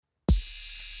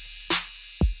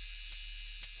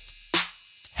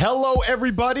Hello,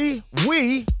 everybody.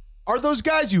 We are those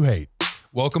guys you hate.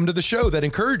 Welcome to the show that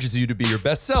encourages you to be your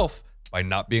best self by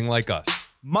not being like us.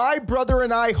 My brother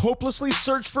and I hopelessly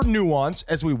search for nuance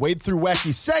as we wade through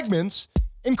wacky segments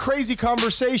and crazy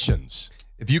conversations.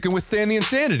 If you can withstand the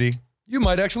insanity, you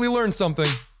might actually learn something.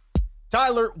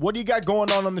 Tyler, what do you got going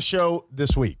on the show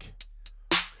this week?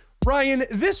 Ryan,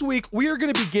 this week we are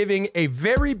going to be giving a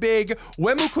very big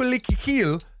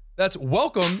Wemukulikikil, that's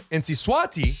welcome in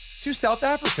Siswati, to South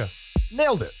Africa.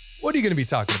 Nailed it. What are you going to be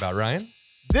talking about, Ryan?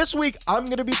 This week, I'm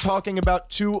going to be talking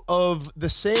about two of the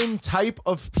same type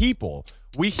of people.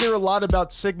 We hear a lot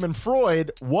about Sigmund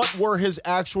Freud. What were his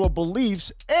actual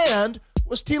beliefs? And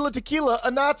was Tila Tequila a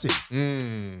Nazi?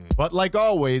 But like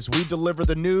always, we deliver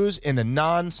the news in a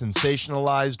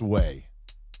non-sensationalized way.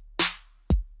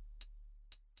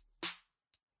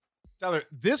 Tyler,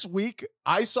 this week,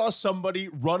 I saw somebody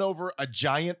run over a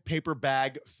giant paper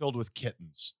bag filled with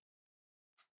kittens.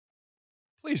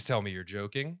 Please tell me you're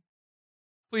joking.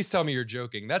 Please tell me you're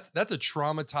joking. That's a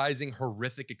traumatizing,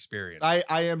 horrific experience. I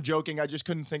am joking. I just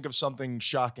couldn't think of something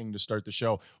shocking to start the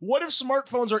show. What if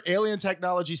smartphones are alien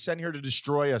technology sent here to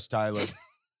destroy us, Tyler?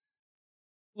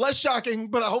 Less shocking,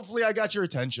 but hopefully I got your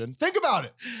attention. Think about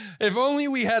it. If only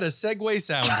we had a Segway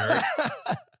sounder.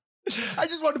 I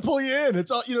just wanted to pull you in.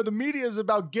 It's all, the media is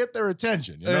about get their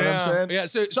attention. You know what I'm saying? Yeah.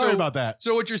 Sorry about that.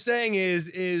 So what you're saying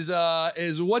is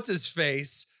what's his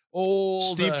face?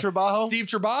 Steve Trabajo? Steve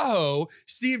Trabajo.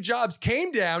 Steve Jobs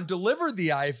came down, delivered the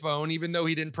iPhone, even though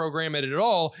he didn't program it at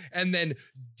all, and then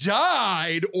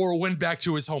died or went back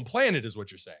to his home planet, is what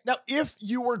you're saying. Now, if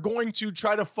you were going to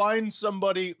try to find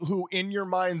somebody who, in your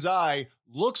mind's eye,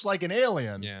 looks like an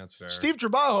alien, yeah, that's fair. Steve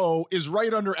Trabajo is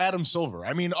right under Adam Silver.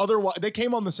 I mean, otherwise, they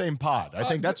came on the same pod. I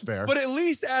think that's fair. But at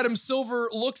least Adam Silver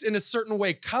looks in a certain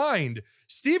way kind.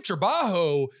 Steve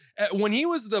Trabajo, when he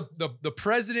was the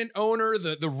president, owner,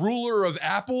 the ruler of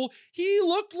Apple, he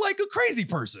looked like a crazy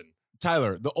person.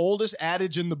 Tyler, the oldest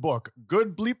adage in the book,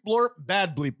 good bleep blorp,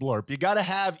 bad bleep blorp. You got to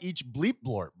have each bleep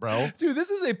blorp, bro. Dude,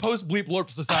 this is a post bleep blorp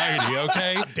society,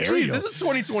 okay? How dare Jeez, you? This is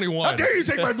 2021. How dare you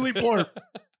take my bleep blorp?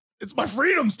 It's my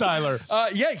freedoms, Tyler.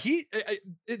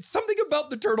 It's something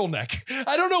about the turtleneck.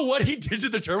 I don't know what he did to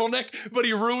the turtleneck, but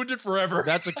he ruined it forever.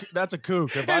 That's a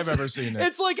kook if I've ever seen it.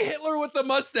 It's like Hitler with the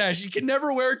mustache. You can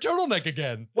never wear a turtleneck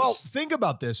again. Well, think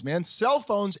about this, man. Cell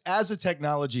phones as a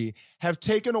technology have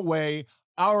taken away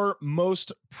our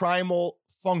most primal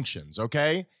functions,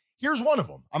 okay? Here's one of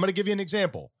them. I'm going to give you an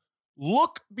example.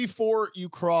 Look before you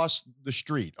cross the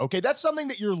street, okay? That's something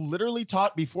that you're literally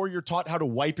taught before you're taught how to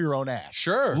wipe your own ass.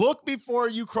 Sure. Look before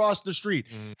you cross the street.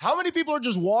 How many people are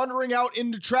just wandering out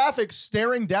into traffic,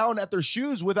 staring down at their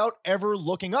shoes without ever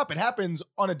looking up? It happens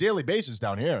on a daily basis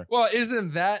down here. Well,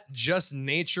 isn't that just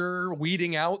nature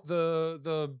weeding out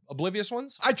the oblivious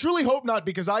ones? I truly hope not,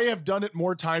 because I have done it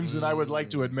more times than I would like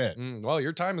to admit. Well,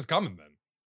 your time is coming then.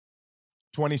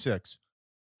 26.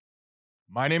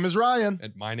 My name is Ryan.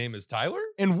 And my name is Tyler.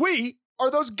 And we are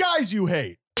those guys you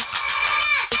hate.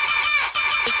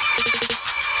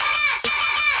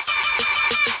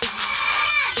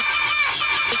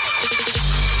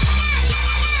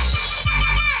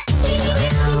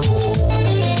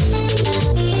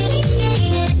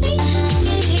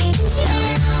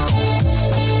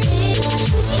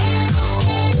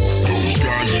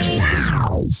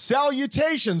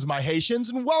 Salutations, my Haitians,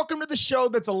 and welcome to the show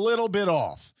that's a little bit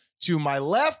off. To my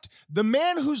left, the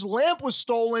man whose lamp was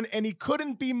stolen and he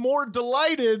couldn't be more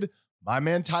delighted, my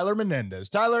man Tyler Menendez.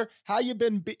 Tyler, how you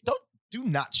been? Do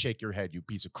not shake your head, you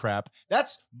piece of crap.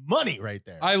 That's money right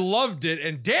there. I loved it,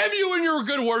 and damn you and your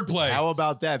good wordplay. How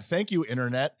about that? Thank you,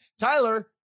 Internet. Tyler,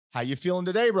 how you feeling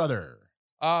today, brother?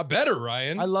 Better,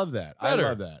 Ryan. I love that. Better. I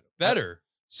love that. Better.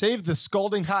 Save the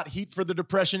scalding hot heat for the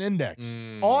depression index.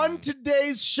 On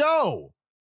today's show,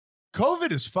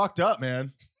 COVID is fucked up,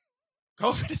 man.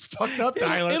 COVID is fucked up,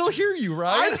 Tyler. It'll hear you,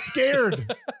 Ryan. I'm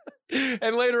scared.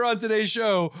 And later on today's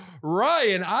show,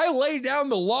 Ryan, I lay down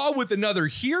the law with another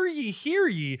hear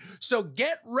ye. So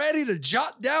get ready to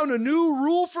jot down a new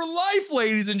rule for life,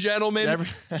 ladies and gentlemen.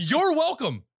 You're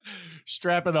welcome.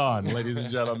 Strap it on, ladies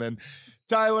and gentlemen.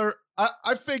 Tyler,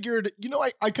 I figured,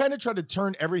 I kind of try to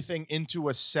turn everything into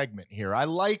a segment here. I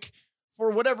like, for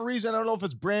whatever reason, I don't know if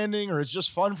it's branding or it's just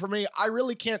fun for me. I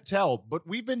really can't tell, but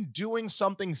we've been doing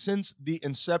something since the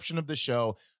inception of the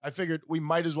show. I figured we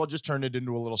might as well just turn it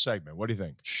into a little segment. What do you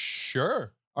think?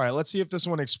 Sure. All right, let's see if this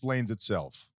one explains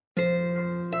itself.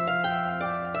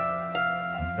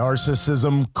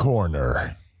 Narcissism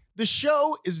Corner. The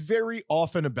show is very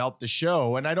often about the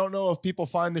show, and I don't know if people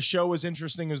find the show as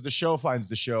interesting as the show finds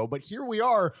the show, but here we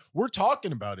are. We're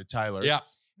talking about it, Tyler. Yeah.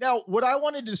 Now, what I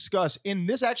wanted to discuss, and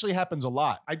this actually happens a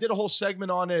lot. I did a whole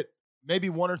segment on it maybe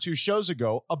 1 or 2 shows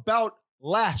ago about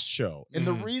last show. And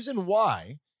the reason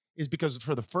why is because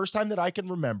for the first time that I can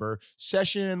remember,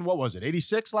 session, what was it,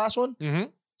 86, last one?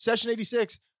 Session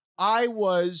 86, I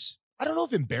don't know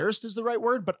if embarrassed is the right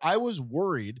word, but I was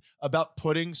worried about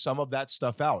putting some of that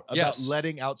stuff out, about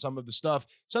letting out some of the stuff.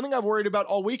 Something I've worried about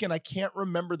all week, and I can't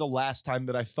remember the last time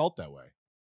that I felt that way.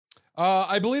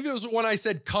 I believe it was when I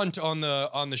said cunt on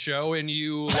the show and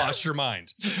you lost your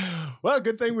mind. Well,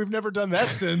 good thing we've never done that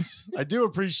since. I do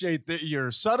appreciate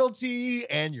your subtlety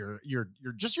and your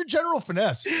general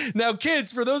finesse. Now,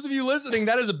 kids, for those of you listening,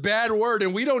 that is a bad word,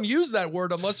 and we don't use that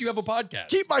word unless you have a podcast.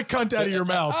 Keep my cunt out of your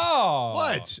mouth.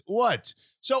 Oh. What?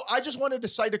 So I just wanted to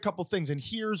cite a couple things, and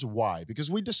here's why. Because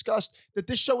we discussed that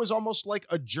this show is almost like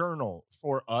a journal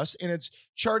for us, and it's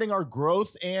charting our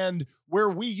growth and where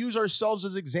we use ourselves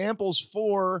as examples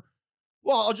for,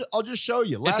 well, I'll just show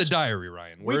you. It's a diary,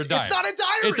 Ryan. We're a diary. It's not a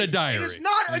diary. It's a diary. It is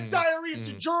not a diary. It's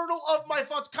a journal of my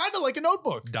thoughts, kind of like a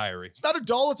notebook. Diary. It's not a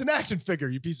doll. It's an action figure,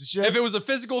 you piece of shit. If it was a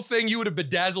physical thing, you would have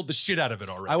bedazzled the shit out of it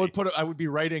already. I would be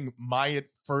writing my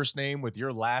first name with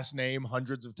your last name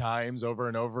hundreds of times over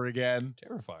and over again.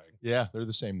 Terrifying. Yeah, they're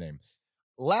the same name.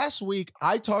 Last week,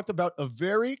 I talked about a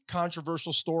very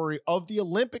controversial story of the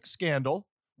Olympic scandal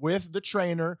with the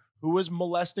trainer who was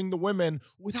molesting the women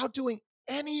without doing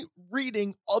any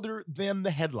reading other than the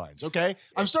headlines, okay?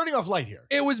 I'm starting off light here.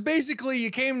 It was basically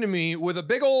you came to me with a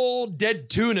big old dead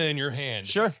tuna in your hand.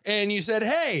 Sure. And you said,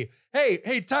 hey,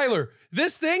 Tyler,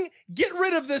 this thing, get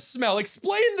rid of this smell.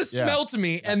 Explain the smell to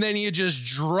me. And then you just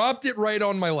dropped it right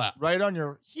on my lap. Right on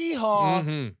your hee-haw.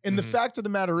 And the fact of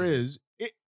the matter is,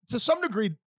 to some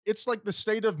degree, it's like the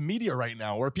state of media right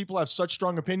now where people have such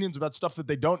strong opinions about stuff that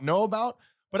they don't know about.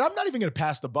 But I'm not even going to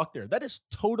pass the buck there. That is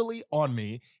totally on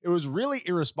me. It was really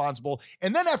irresponsible.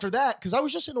 And then after that, because I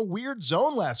was just in a weird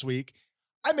zone last week,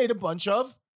 I made a bunch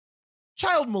of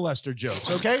child molester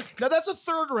jokes, okay? Now that's a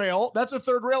third rail.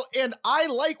 And I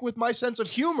like, with my sense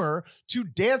of humor, to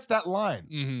dance that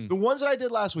line. The ones that I did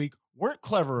last week weren't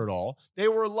clever at all. They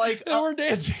were like... They weren't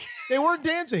dancing. They weren't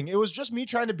dancing. It was just me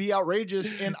trying to be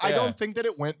outrageous, and I don't think that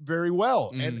it went very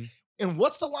well. And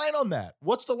what's the line on that?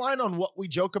 What's the line on what we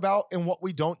joke about and what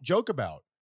we don't joke about?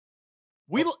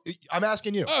 I'm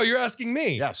asking you. Oh, you're asking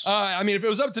me? Yes. I mean, if it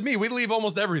was up to me, we'd leave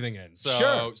almost everything in. So,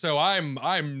 sure. So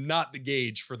I'm not the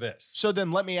gauge for this. So then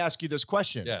let me ask you this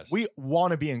question. Yes. We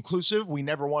want to be inclusive. We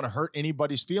never want to hurt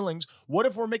anybody's feelings. What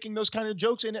if we're making those kind of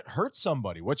jokes and it hurts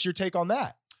somebody? What's your take on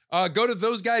that? Go to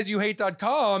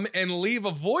thoseguysyouhate.com and leave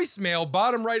a voicemail,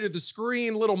 bottom right of the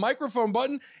screen, little microphone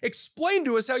button. Explain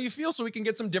to us how you feel so we can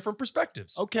get some different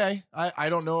perspectives. Okay. I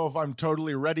don't know if I'm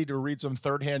totally ready to read some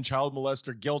third-hand child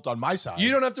molester guilt on my side.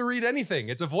 You don't have to read anything.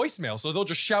 It's a voicemail, so they'll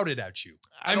just shout it at you.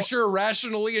 I'm sure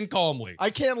rationally and calmly. I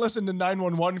can't listen to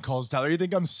 911 calls, Tyler. You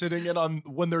think I'm sitting in on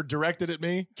when they're directed at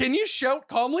me? Can you shout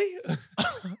calmly?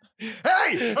 Hey,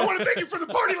 I want to thank you for the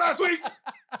party last week.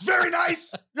 It's very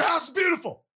nice. Your house is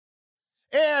beautiful.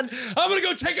 And I'm going to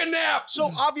go take a nap.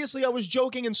 So obviously I was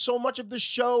joking, and so much of the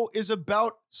show is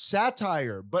about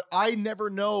satire, but I never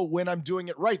know when I'm doing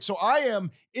it right. So I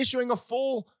am issuing a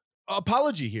full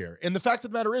apology here. And the fact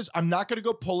of the matter is, I'm not going to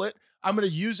go pull it. I'm going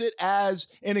to use it as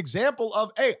an example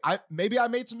of, hey, maybe I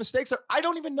made some mistakes there. I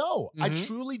don't even know. I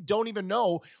truly don't even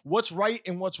know what's right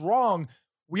and what's wrong.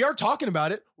 We are talking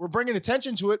about it. We're bringing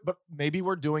attention to it, but maybe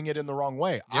we're doing it in the wrong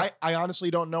way. Yep. I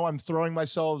honestly don't know. I'm throwing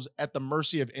myself at the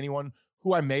mercy of anyone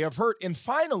who I may have hurt. And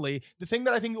finally, the thing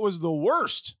that I think was the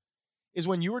worst is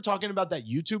when you were talking about that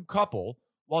YouTube couple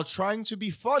while trying to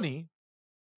be funny,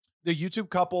 the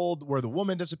YouTube couple where the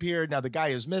woman disappeared, now the guy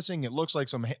is missing. It looks like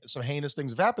some heinous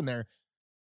things have happened there.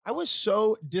 I was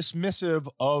so dismissive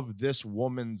of this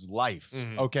woman's life,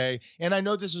 okay? And I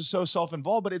know this is so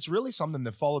self-involved, but it's really something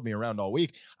that followed me around all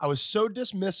week. I was so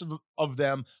dismissive of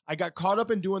them. I got caught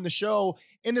up in doing the show,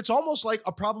 and it's almost like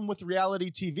a problem with reality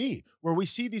TV, where we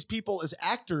see these people as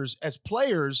actors, as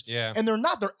players, and they're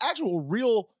not. They're actual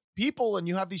real people, and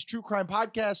you have these true crime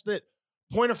podcasts that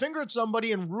point a finger at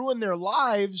somebody and ruin their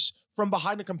lives from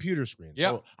behind a computer screen.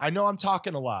 So I know I'm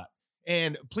talking a lot.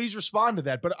 And please respond to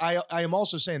that. But I am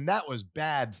also saying that was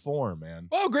bad form, man.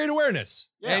 Oh, great awareness.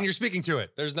 Yeah. And you're speaking to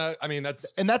it. There's not, I mean,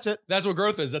 that's it. That's what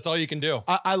growth is. That's all you can do.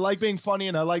 I like being funny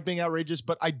and I like being outrageous,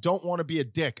 but I don't want to be a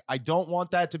dick. I don't want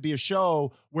that to be a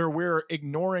show where we're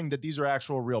ignoring that these are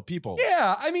actual real people.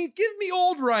 Yeah. I mean, give me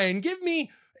old Ryan. Give me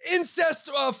incest,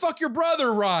 fuck your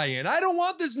brother Ryan. I don't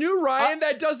want this new Ryan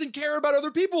that doesn't care about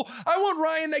other people. I want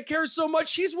Ryan that cares so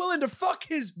much he's willing to fuck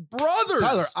his brothers.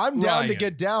 Tyler, I'm down to Ryan.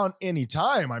 get down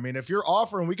anytime. I mean, if you're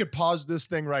offering, we could pause this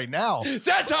thing right now.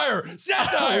 Satire.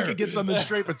 We could get something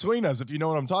straight between us, if you know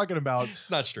what I'm talking about. It's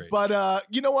not straight. But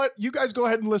you know what? You guys go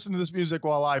ahead and listen to this music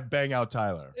while I bang out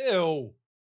Tyler. Ew.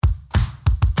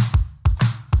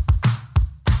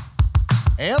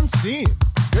 And scene.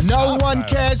 Good No job, one Tyler.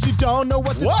 cares, you don't know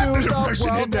what to What do. the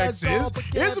Depression Index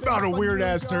is about a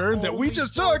weird-ass turn that we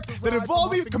just took that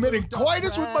involved me committing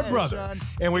coitus with my brother.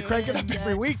 And we crank it up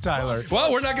every week, Tyler.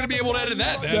 Well, we're not going to be able to edit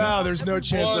that then. No, there's no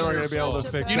chance that we're going to be able to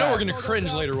fix You know that. we're going to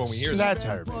cringe later when we hear that.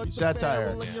 Satire, baby.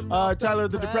 Satire. Tyler,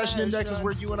 the Depression Index is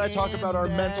where you and I talk about our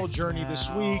mental journey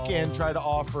this week and try to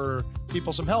offer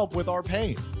people some help with our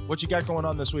pain. What you got going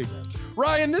on this week, man?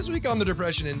 Ryan, this week on the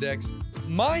Depression Index,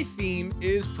 my theme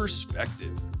is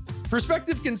perspective.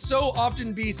 Perspective can so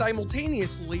often be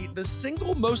simultaneously the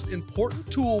single most important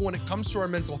tool when it comes to our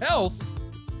mental health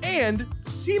and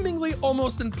seemingly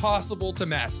almost impossible to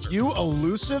master. You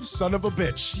elusive son of a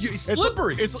bitch.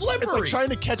 Slippery. It's like trying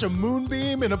to catch a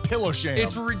moonbeam in a pillow sham.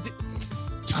 It's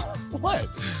what?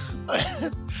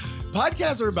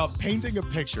 Podcasts are about painting a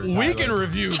picture. We Tyler. can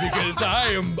review because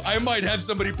I might have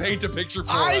somebody paint a picture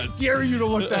for I us. dare you to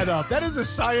look that up. That is a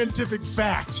scientific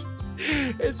fact.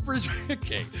 It's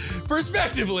okay.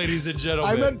 Perspective, ladies and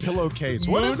gentlemen. I meant pillowcase.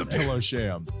 What Moon- is a pillow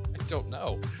sham? I don't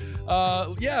know.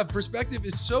 Yeah, perspective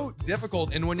is so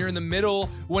difficult. And when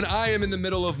I am in the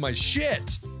middle of my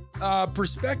shit,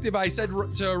 perspective, I said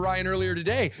to Ryan earlier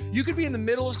today, you could be in the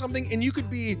middle of something and you could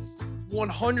be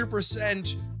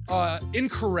 100%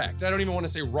 incorrect. I don't even want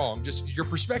to say wrong. Just your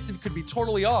perspective could be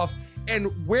totally off.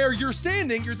 And where you're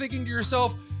standing, you're thinking to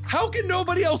yourself, how can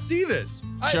nobody else see this?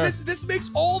 Sure. This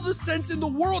makes all the sense in the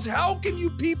world. How can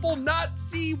you people not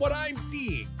see what I'm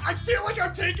seeing? I feel like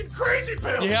I'm taking crazy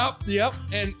pills. Yep.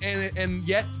 And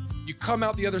yet you come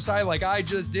out the other side like I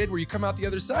just did, where you come out the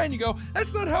other side and you go,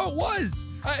 that's not how it was.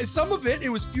 Some of it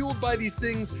was fueled by these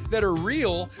things that are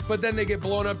real, but then they get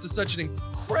blown up to such an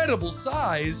incredible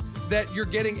size that you're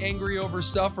getting angry over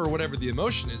stuff, or whatever the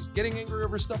emotion is, getting angry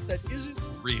over stuff that isn't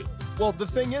real. Well, the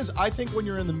thing is, I think when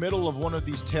you're in the middle of one of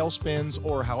these tailspins,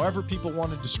 or however people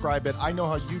want to describe it, I know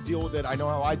how you deal with it. I know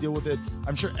how I deal with it.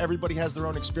 I'm sure everybody has their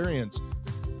own experience.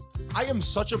 I am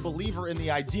such a believer in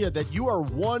the idea that you are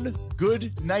one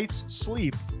good night's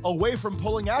sleep away from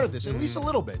pulling out of this, at least a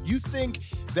little bit. You think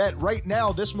that right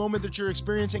now, this moment that you're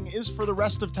experiencing is for the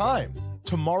rest of time.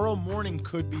 Tomorrow morning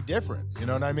could be different. You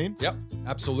know what I mean? Yep,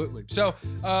 absolutely. So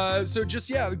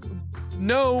just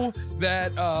know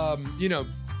that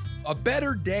a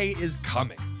better day is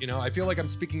coming. I feel like I'm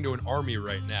speaking to an army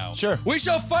right now. Sure. We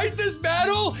shall fight this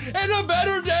battle, and a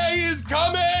better day is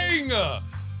coming.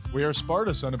 We are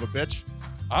Sparta, son of a bitch.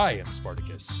 I am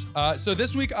Spartacus. So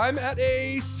this week I'm at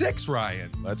a 6,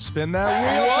 Ryan. Let's spin that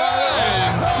wheel.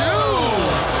 1, 2,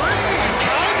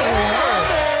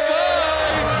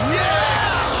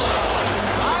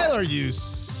 3, Tyler, you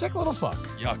sick little fuck.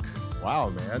 Yuck. Wow,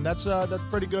 man, that's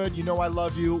pretty good. You know I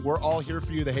love you. We're all here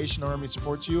for you. The Haitian Army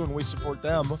supports you, and we support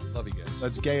them. Love you guys.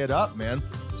 Let's gay it up, man.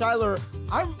 Tyler,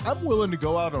 I'm willing to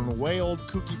go out on a way old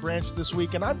kooky branch this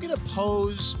week, and I'm gonna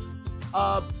pose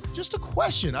just a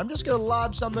question. I'm just gonna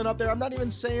lob something up there. I'm not even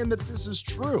saying that this is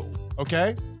true.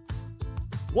 Okay?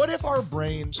 What if our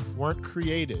brains weren't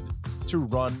created to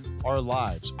run our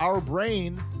lives? Our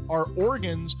brain, our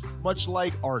organs, much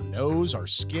like our nose, our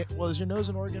skin. Well, is your nose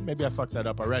an organ? Maybe I fucked that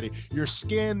up already. Your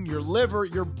skin, your liver,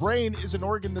 your brain is an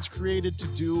organ that's created to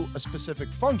do a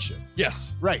specific function.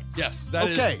 Yes. Right. Yes. That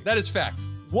is fact.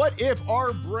 What if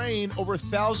our brain, over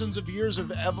thousands of years of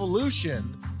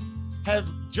evolution, have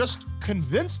just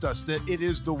convinced us that it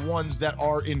is the ones that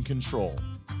are in control?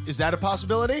 Is that a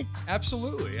possibility?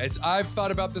 Absolutely. I've thought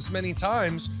about this many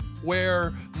times,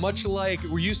 where much like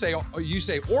where you say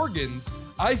organs,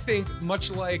 I think much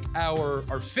like our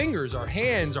fingers, our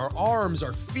hands, our arms,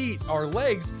 our feet, our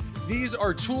legs, these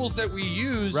are tools that we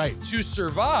use to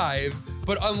survive.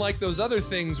 But unlike those other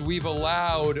things, we've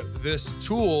allowed this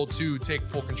tool to take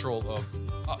full control of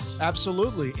us.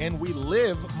 Absolutely. And we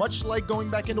live, much like going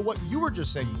back into what you were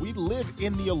just saying, we live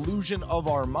in the illusion of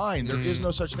our mind. There is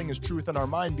no such thing as truth in our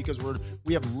mind, because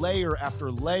we have layer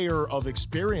after layer of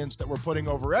experience that we're putting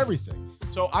over everything.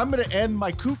 So I'm going to end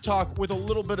my coop talk with a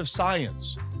little bit of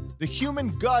science. The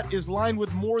human gut is lined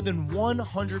with more than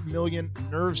 100 million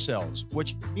nerve cells,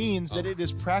 which means that it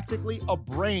is practically a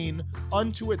brain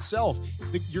unto itself.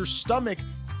 Your stomach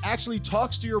actually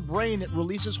talks to your brain. It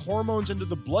releases hormones into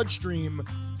the bloodstream.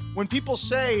 When people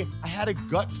say, I had a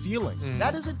gut feeling,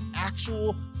 that is an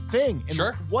actual thing. And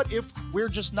Sure. what if we're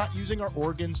just not using our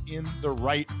organs in the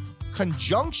right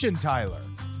conjunction, Tyler?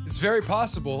 It's very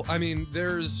possible. I mean,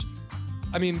 the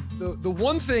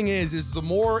one thing is the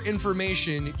more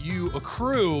information you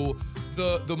accrue,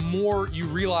 the more you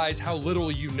realize how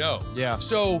little you know. Yeah.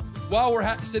 So while we're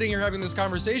sitting here having this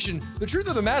conversation, the truth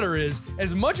of the matter is,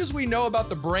 as much as we know about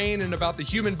the brain and about the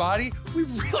human body, we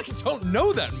really don't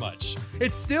know that much.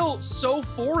 It's still so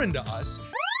foreign to us.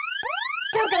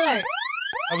 Coke alert!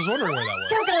 I was wondering where that was.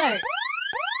 Coke alert!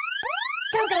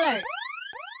 Coke alert!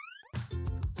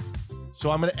 So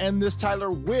I'm going to end this,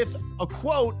 Tyler, with a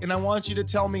quote, and I want you to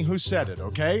tell me who said it,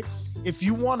 okay? If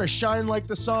you want to shine like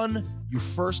the sun, you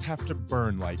first have to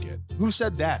burn like it. Who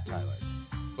said that, Tyler?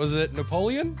 Was it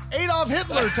Napoleon? Adolf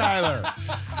Hitler, Tyler.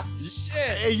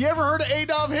 Shit. Hey, you ever heard of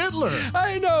Adolf Hitler?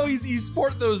 I know, he's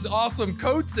sport those awesome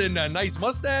coats and a nice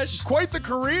mustache. Quite the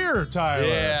career, Tyler.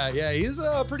 Yeah, he's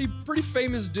a pretty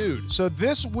famous dude. So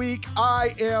this week,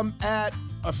 I am at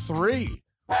a 3.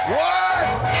 1, 2, 3,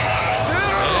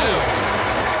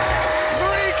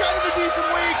 kind of a decent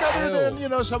week other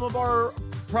than, some of our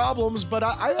problems, but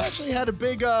I actually had a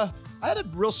big, I had a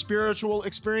real spiritual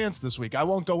experience this week. I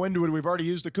won't go into it. We've already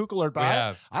used the kook alert,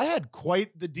 but I had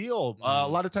quite the deal. A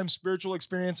lot of times spiritual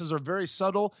experiences are very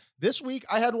subtle. This week,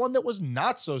 I had one that was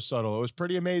not so subtle. It was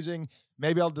pretty amazing.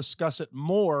 Maybe I'll discuss it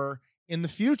more in the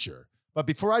future. But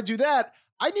before I do that,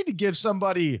 I need to give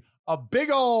somebody a big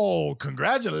ol'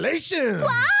 congratulations.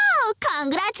 Wow!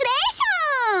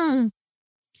 Congratulations!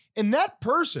 And that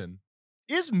person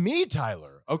is me,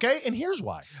 Tyler. Okay, and here's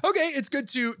why. Okay, it's good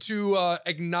to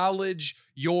acknowledge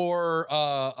your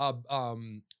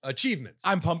achievements.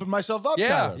 I'm pumping myself up,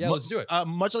 Tyler. Yeah, let's do it.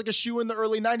 Much like a shoe in the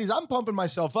early 90s, I'm pumping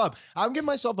myself up. I'm giving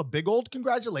myself a big old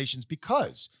congratulations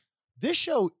because this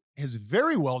show has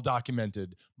very well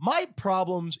documented my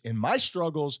problems and my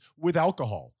struggles with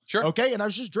alcohol. Sure. Okay. And I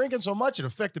was just drinking so much, it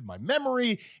affected my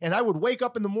memory. And I would wake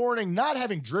up in the morning not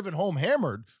having driven home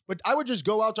hammered, but I would just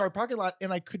go out to our parking lot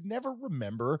and I could never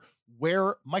remember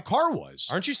where my car was.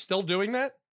 Aren't you still doing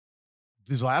that?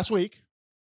 This last week,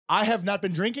 I have not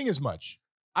been drinking as much.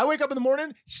 I wake up in the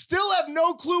morning, still have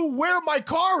no clue where my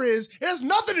car is. It has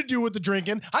nothing to do with the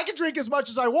drinking. I can drink as much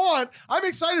as I want. I'm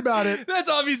excited about it. That's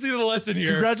obviously the lesson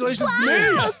here. Congratulations to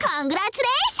Wow! me.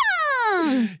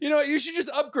 Congratulations! You know what? You should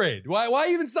just upgrade. Why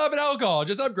even stop at alcohol?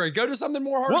 Just upgrade. Go to something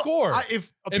more hardcore.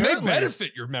 It may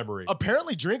benefit your memory.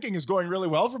 Apparently, drinking is going really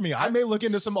well for me. I may look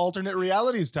into some alternate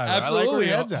realities, Tyler. Absolutely. I like where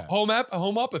your head's at.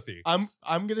 Homeopathy. I'm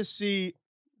gonna see.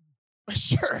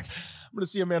 Sure, I'm gonna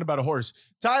see a man about a horse.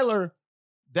 Tyler,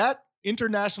 that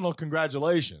international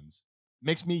congratulations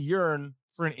makes me yearn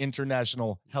for an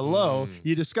international hello.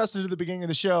 You discussed it at the beginning of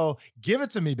the show. Give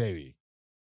it to me, baby.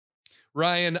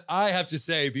 Ryan, I have to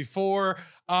say, before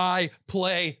I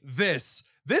play this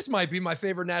might be my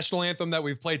favorite national anthem that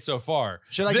we've played so far.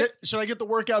 Should I get the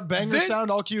workout banger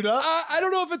sound all queued up? I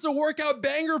don't know if it's a workout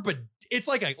banger, but it's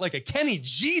like a Kenny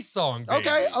G song. Baby.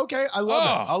 Okay, I love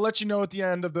it. I'll let you know at the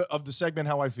end of the segment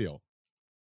how I feel.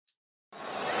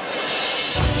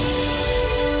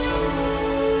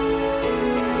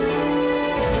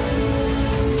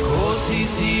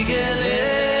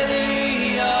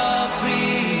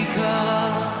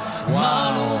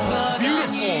 It's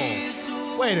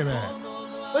beautiful. Wait a minute.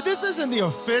 But this isn't the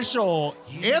official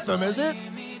anthem, is it?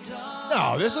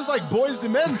 No, this is like Boyz II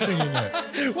Men singing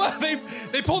it. Well,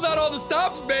 they pulled out all the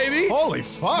stops, baby. Holy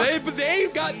fuck. They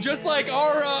got, just like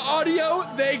our audio,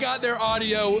 they got their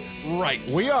audio right.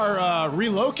 We are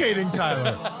relocating,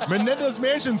 Tyler. Menendez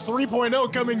Mansion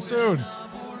 3.0 coming soon.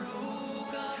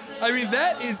 I mean,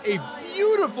 that is a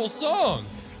beautiful song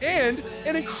and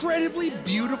an incredibly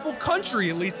beautiful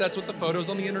country. At least that's what the photos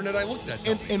on the internet I looked at.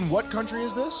 In what country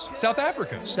is this? South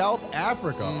Africa. South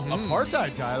Africa.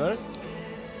 Apartheid, Tyler.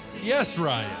 Yes,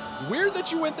 Ryan. Weird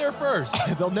that you went there first.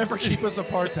 They'll never keep us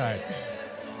apartheid.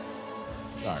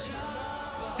 Sorry.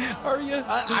 Are you?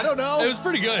 I don't know. It was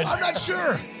pretty good. I'm not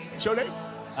sure. Show name?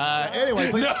 Anyway,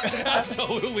 please. No,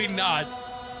 absolutely not.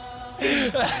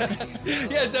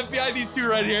 Yes, FBI, these two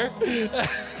right here.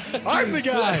 I'm the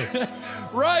guy.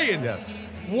 Ryan. Yes.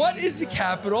 What is the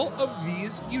capital of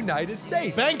these United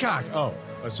States? Bangkok. Oh,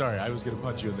 sorry. I was going to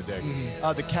punch you in the dick.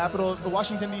 The capital, the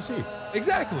Washington, D.C.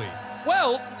 Exactly.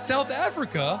 Well, South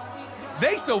Africa,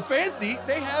 they so fancy,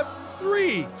 they have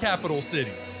 3 capital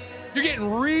cities. You're getting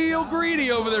real greedy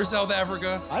over there, South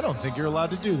Africa. I don't think you're allowed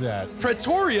to do that.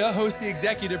 Pretoria hosts the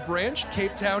executive branch,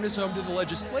 Cape Town is home to the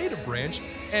legislative branch,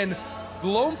 and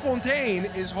Bloemfontein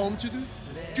is home to the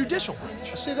judicial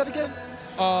branch. Say that again.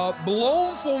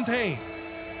 Bloemfontein.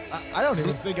 I don't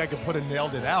even think I could put a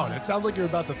nailed it out. It sounds like you're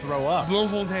about to throw up.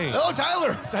 Bloemfontein. Oh,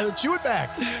 Tyler, chew it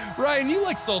back. Ryan, you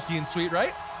like salty and sweet,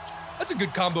 right? That's a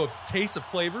good combo of tastes of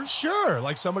flavors. Sure,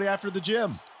 like somebody after the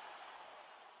gym.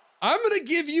 I'm going to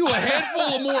give you a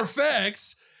handful of more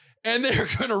facts, and they're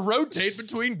going to rotate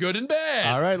between good and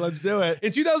bad. All right, let's do it.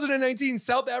 In 2019,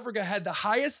 South Africa had the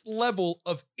highest level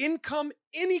of income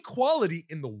inequality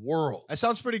in the world. That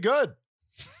sounds pretty good.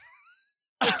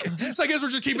 So I guess we're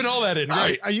just keeping all that in,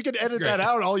 right? You can edit Great. that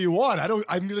out all you want. I'm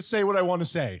going to say what I want to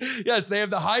say. Yes, they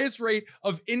have the highest rate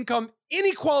of income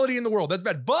inequality in the world. That's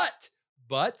bad.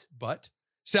 But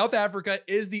South Africa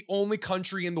is the only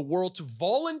country in the world to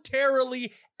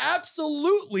voluntarily,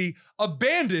 absolutely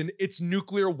abandon its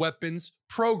nuclear weapons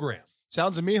program.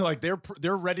 Sounds to me like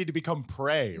they're ready to become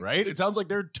prey, right? It sounds like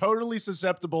they're totally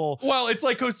susceptible. Well, it's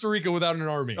like Costa Rica without an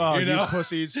army. Oh, you know?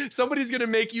 pussies. Somebody's gonna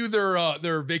make you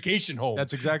their vacation home.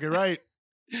 That's exactly right.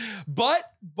 But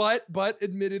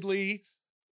admittedly,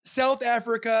 South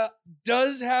Africa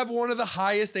does have one of the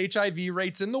highest HIV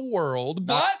rates in the world.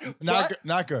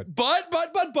 Not good. But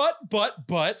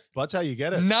That's how you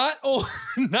get it. not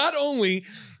only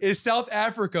is South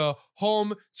Africa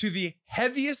home to the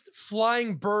heaviest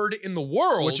flying bird in the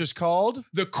world, Which is called?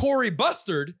 the Kori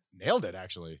bustard, Nailed it,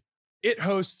 actually. it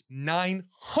hosts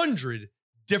 900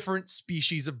 different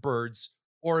species of birds,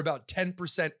 or about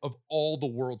 10% of all the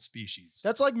world species.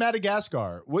 That's like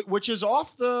Madagascar, which is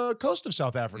off the coast of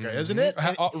South Africa, isn't it?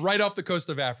 Right off the coast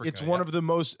of Africa. It's one of the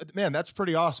most, man, that's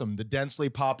pretty awesome. The densely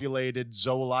populated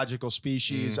zoological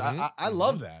species. I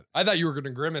love that. I thought you were going to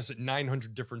grimace at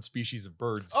 900 different species of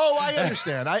birds. Oh, I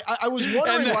understand. I was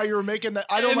wondering why you were making that.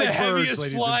 I don't like the birds, heaviest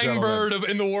ladies flying and gentlemen. bird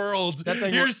in the world. That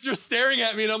thing You're was- just staring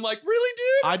at me and I'm like, really,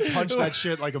 dude? I'd punch that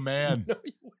shit like a man.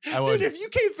 I would. Dude, if you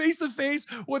came face to face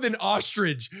with an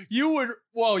ostrich, you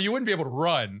wouldn't be able to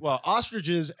run. Well,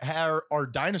 ostriches are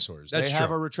dinosaurs. That's they have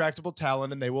true. a retractable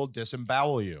talon and they will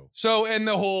disembowel you. So, and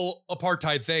the whole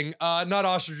apartheid thing, not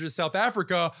ostriches, South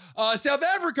Africa. South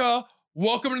Africa,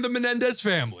 welcome to the Menendez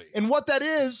family. And what that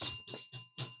is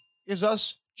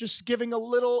us just giving a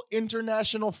little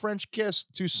international French kiss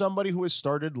to somebody who has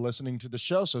started listening to the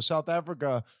show. So South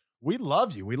Africa, we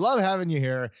love you. We love having you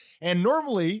here. And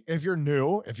normally, if you're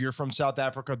new, if you're from South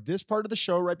Africa, this part of the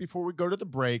show, right before we go to the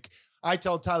break, I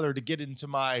tell Tyler to get into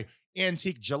my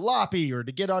antique jalopy or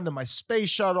to get onto my space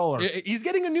shuttle or He's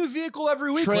getting a new vehicle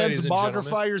every week, ladies and gentlemen.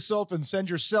 transmogrify yourself and send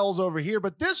your cells over here.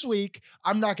 But this week,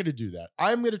 I'm not going to do that.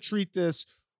 I'm going to treat this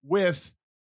with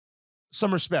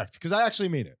some respect because I actually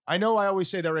mean it. I know I always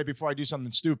say that right before I do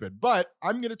something stupid, but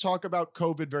I'm going to talk about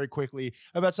COVID very quickly,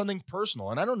 about something personal.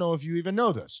 And I don't know if you even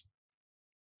know this.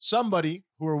 Somebody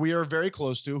who we are very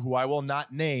close to, who I will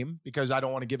not name because I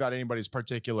don't want to give out anybody's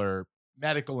particular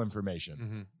medical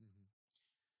information,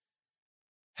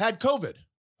 had COVID.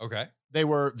 Okay. They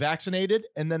were vaccinated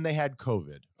and then they had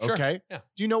COVID. Sure. Okay. Yeah.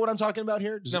 Do you know what I'm talking about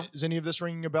here? No. Is any of this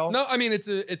ringing a bell? No, I mean it's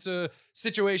a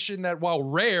situation that while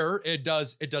rare, it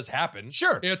does happen.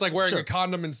 Sure. You know, it's like wearing Sure. a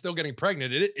condom and still getting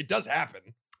pregnant. It does happen.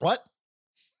 What?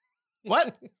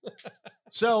 What?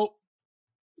 So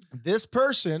this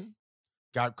person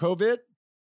got COVID,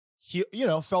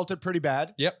 felt it pretty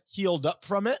bad. Yep. Healed up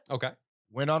from it, Okay.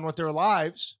 went on with their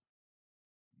lives.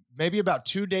 Maybe about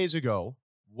 2 days ago,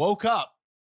 woke up,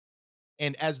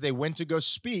 and as they went to go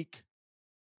speak,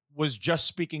 was just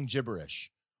speaking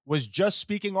gibberish, was just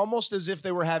speaking almost as if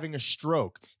they were having a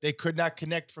stroke. They could not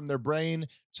connect from their brain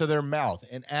to their mouth.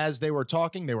 And as they were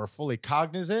talking, they were fully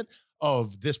cognizant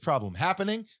of this problem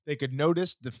happening. They could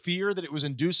notice the fear that it was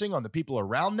inducing on the people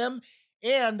around them.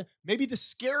 And maybe the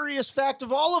scariest fact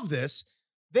of all of this,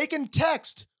 they can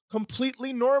text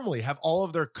completely normally, have all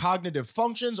of their cognitive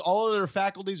functions, all of their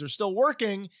faculties are still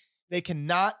working. They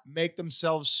cannot make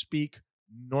themselves speak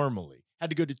normally.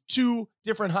 Had to go to 2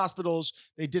 different hospitals.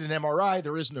 They did an MRI.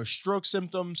 There is no stroke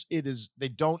symptoms. They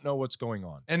don't know what's going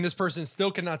on. And this person still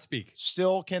cannot speak.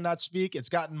 Still cannot speak. It's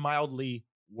gotten mildly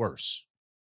worse.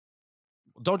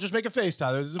 Don't just make a face,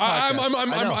 Tyler. This is a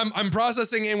podcast. I'm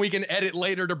processing, and we can edit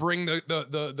later to bring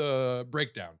the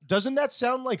breakdown. Doesn't that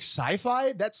sound like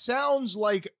sci-fi? That sounds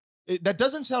like that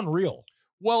doesn't sound real.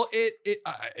 Well,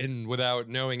 and without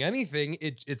knowing anything,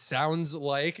 it sounds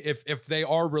like if they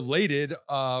are related,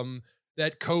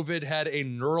 that COVID had a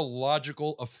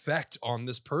neurological effect on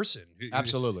this person.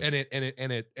 Absolutely.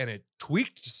 And it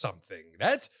tweaked something.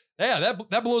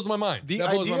 That blows my mind. The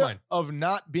That blows my idea mind. of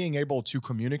not being able to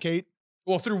communicate.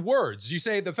 Well, through words. You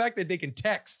say the fact that they can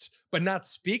text but not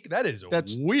speak, that's a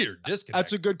weird disconnect.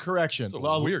 That's a good correction. That's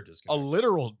a weird disconnect. A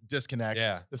literal disconnect.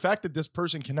 Yeah. The fact that this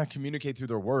person cannot communicate through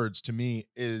their words to me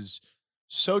is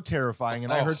So terrifying.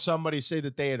 And I Oh. heard somebody say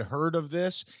that they had heard of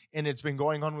this and it's been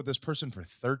going on with this person for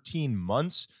 13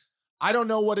 months. I don't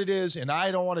know what it is, and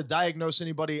I don't want to diagnose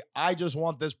anybody. I just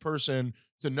want this person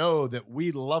to know that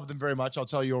we love them very much. I'll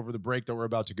tell you over the break that we're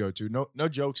about to go to. No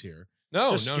jokes here.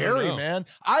 No, Just no, scary, no. man.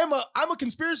 I'm a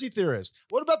conspiracy theorist.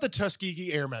 What about the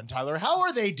Tuskegee Airmen, Tyler? How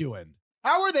are they doing?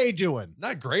 How are they doing?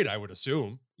 Not great, I would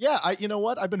assume. Yeah, you know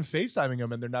what? I've been FaceTiming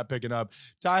them and they're not picking up.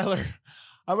 Tyler,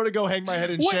 I'm gonna go hang my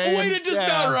head in shame. Way to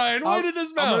dismount, Ryan. Way to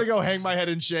dismount. I'm gonna go hang my head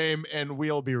in shame, and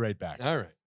we'll be right back. All right.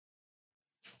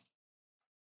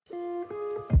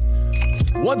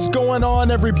 What's going on,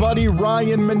 everybody?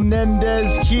 Ryan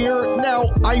Menendez here.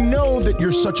 Now, I know that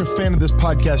you're such a fan of this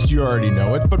podcast, you already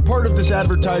know it, but part of this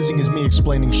advertising is me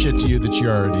explaining shit to you that you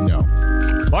already know.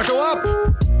 Buckle up!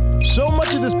 So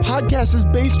much of this podcast is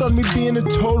based on me being a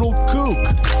total kook.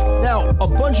 Now, a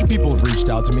bunch of people have reached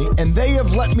out to me, and they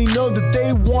have let me know that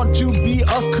they want to be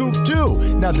a kook too.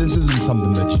 Now, this isn't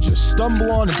something that you just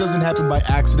stumble on. It doesn't happen by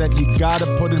accident. You gotta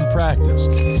put in practice.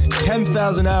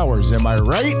 10,000 hours, am I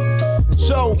right?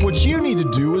 So what you need to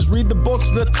do is read the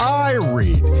books that I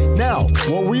read. Now,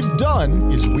 what we've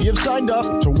done is we have signed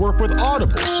up to work with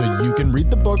Audible so you can read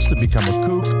the books to become a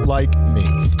kook like me.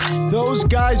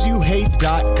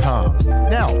 ThoseGuysYouHate.com.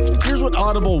 Now, here's what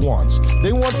Audible wants.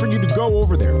 They want for you to go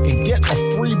over there and get a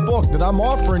free book that I'm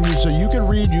offering you so you can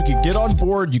read, you can get on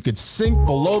board, you could sink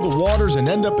below the waters and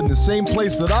end up in the same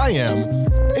place that I am.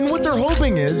 And what they're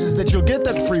hoping is that you'll get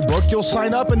that free book, you'll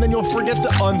sign up, and then you'll forget to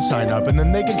unsign up, and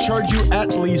then they can charge you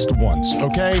at least once,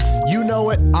 okay? You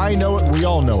know it, I know it, we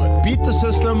all know it. Beat the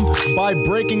system by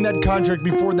breaking that contract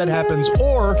before that happens,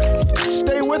 or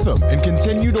stay with them and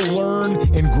continue to learn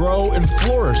and grow and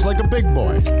flourish like a big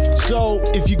boy. So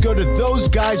if you go to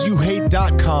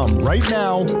ThoseGuysYouHate.com right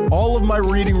now, all of my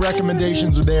reading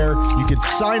recommendations are there. You could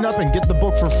sign up and get the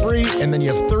book for free, and then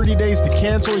you have 30 days to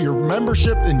cancel your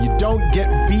membership, and you don't get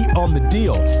beat on the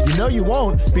deal. You know you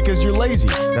won't because you're lazy.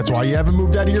 That's why you haven't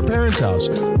moved out of your parents' house.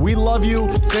 We love you.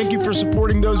 Thank you for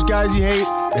supporting Those Guys You Hate,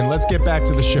 and let's get back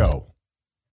to the show.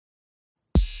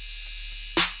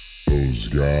 Those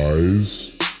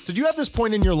guys. Did you have this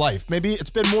point in your life? Maybe it's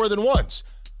been more than once.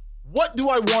 What do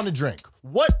I want to drink?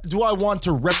 What do I want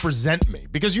to represent me?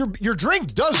 Because your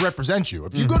drink does represent you.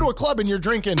 If you go to a club and you're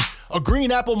drinking a green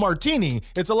apple martini,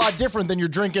 it's a lot different than you're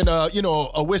drinking a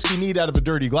whiskey neat out of a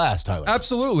dirty glass, Tyler.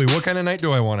 Absolutely. What kind of night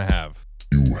do I want to have?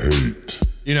 You hate.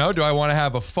 You know, do I want to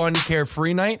have a fun,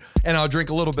 carefree night and I'll drink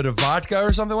a little bit of vodka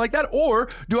or something like that? Or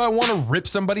do I want to rip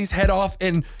somebody's head off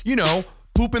and,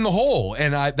 poop in the hole?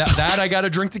 And I got to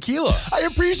drink tequila. I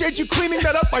appreciate you cleaning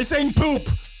that up by saying poop.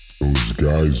 Those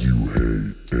guys you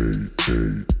hate.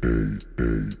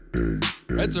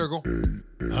 Red circle.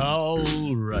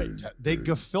 All right. They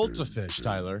gefilte fish,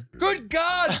 Tyler. Good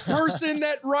God, person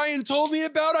that Ryan told me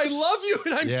about. I love you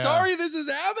and I'm Yeah. sorry this is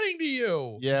happening to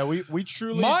you. Yeah, we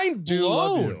truly Mind do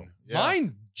love you. blown. Yeah.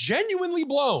 Mind genuinely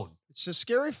blown. It's a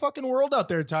scary fucking world out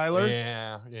there, Tyler.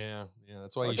 Yeah.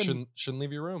 That's why Fucking- you shouldn't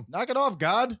leave your room. Knock it off,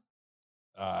 God.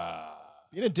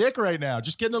 Being a dick right now.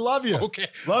 Just kidding to love you. Okay.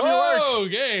 Love your work.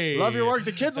 Okay. Love your work.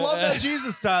 The kids love that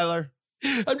Jesus, Tyler.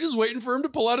 I'm just waiting for him to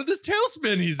pull out of this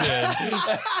tailspin he's in.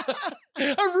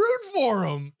 I'm rooting for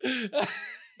him. You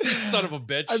son of a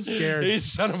bitch. I'm scared. You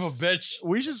son of a bitch.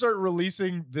 We should start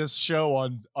releasing this show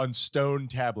on stone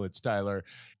tablets, Tyler.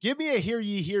 Give me a hear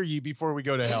ye before we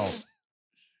go to hell.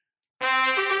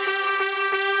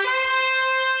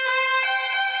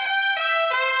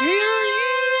 Hear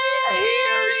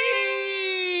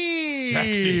ye.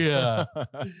 Sexy.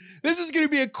 This is going to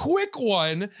be a quick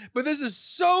one, but this is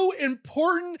so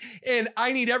important, and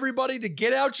I need everybody to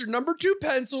get out your number 2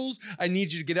 pencils. I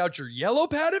need you to get out your yellow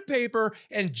pad of paper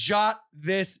and jot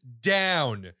this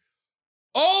down.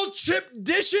 All chip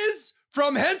dishes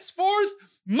from henceforth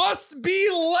must be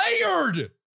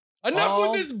layered. Enough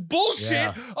with this bullshit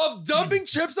of dumping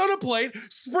chips on a plate,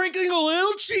 sprinkling a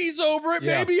little cheese over it,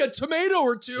 maybe a tomato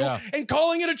or two, and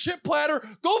calling it a chip platter.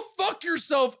 Go fuck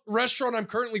yourself, restaurant I'm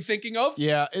currently thinking of.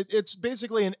 Yeah, it's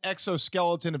basically an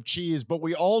exoskeleton of cheese, but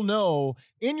we all know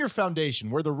in your foundation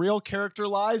where the real character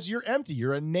lies, you're empty.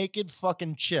 You're a naked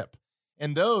fucking chip.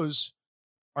 And those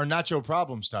are nacho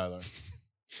problems, Tyler.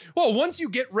 Well, once you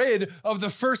get rid of the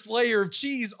first layer of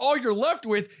cheese, all you're left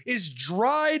with is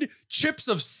dried chips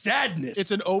of sadness.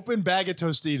 It's an open bag of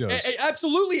Tostitos.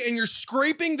 Absolutely, and you're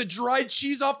scraping the dried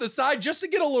cheese off the side just to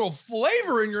get a little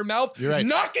flavor in your mouth. You're right.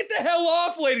 Knock it the hell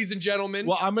off, ladies and gentlemen.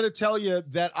 Well, I'm going to tell you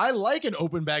that I like an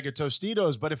open bag of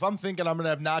Tostitos, but if I'm thinking I'm going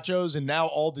to have nachos and now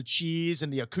all the cheese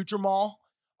and the accoutrement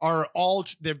are all,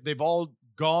 they've all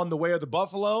gone the way of the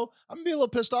buffalo, I'm going to be a little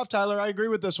pissed off, Tyler. I agree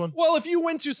with this one. Well, if you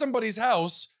went to somebody's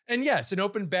house, and yes, an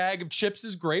open bag of chips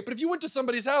is great, but if you went to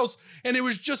somebody's house and it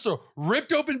was just a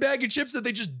ripped open bag of chips that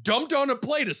they just dumped on a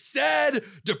plate, a sad,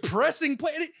 depressing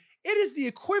plate, it is the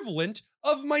equivalent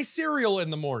of my cereal in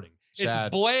the morning. Sad. It's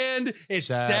bland, it's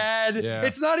sad, Yeah.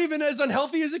 it's not even as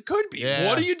unhealthy as it could be. Yeah.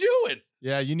 What are you doing?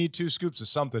 Yeah, you need 2 scoops of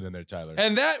something in there, Tyler.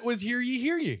 And that was Hear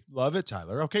Ye. Love it,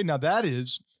 Tyler. Okay, now that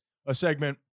is a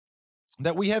segment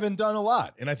that we haven't done a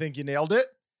lot, and I think you nailed it.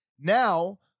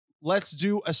 Now, let's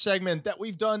do a segment that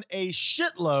we've done a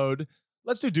shitload.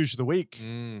 Let's do Douche of the Week.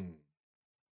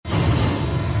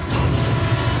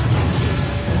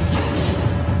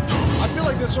 I feel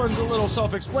like this one's a little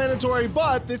self-explanatory,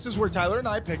 but this is where Tyler and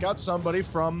I pick out somebody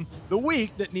from the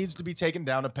week that needs to be taken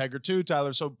down a peg or two,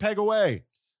 Tyler. So peg away.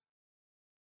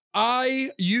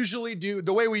 I usually do,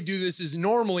 the way we do this is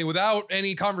normally without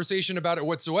any conversation about it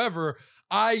whatsoever.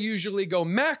 I usually go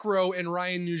macro and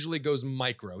Ryan usually goes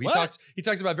micro. He What?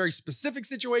 talks about very specific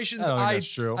situations. I don't think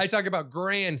that's true. I talk about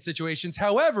grand situations.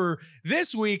 However,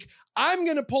 this week I'm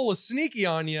going to pull a sneaky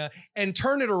on you and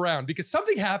turn it around because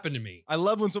something happened to me. I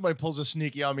love when somebody pulls a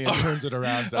sneaky on me and turns it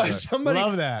around, Tyler.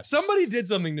 Love that. Somebody did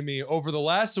something to me over the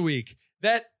last week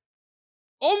that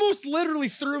almost literally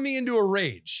threw me into a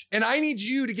rage. And I need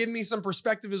you to give me some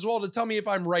perspective as well to tell me if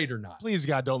I'm right or not. Please,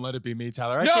 God, don't let it be me,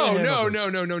 Tyler. I No, can't handle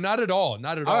no, this. no, not at all.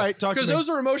 Not at all. All right, talk to Because me. those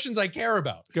are emotions I care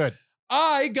about. Good.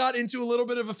 I got into a little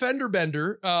bit of a fender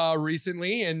bender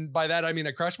recently, and by that I mean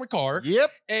I crashed my car.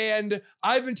 Yep. And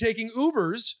I've been taking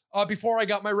Ubers before I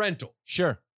got my rental.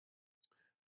 Sure.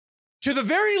 To the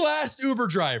very last Uber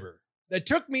driver that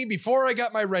took me before I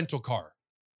got my rental car.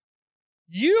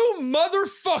 You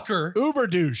motherfucker, Uber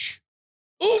douche.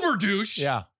 Uber douche,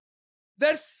 Yeah.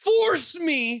 that forced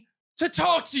me to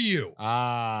talk to you.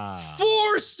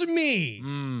 Forced me.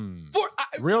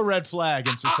 Real red flag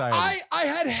in society. I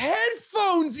had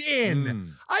headphones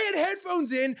in. I had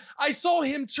headphones in. I saw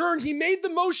him turn. He made the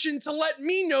motion to let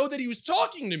me know that he was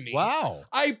talking to me. Wow.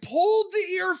 I pulled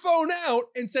the earphone out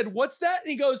and said, "What's that?"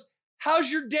 And he goes,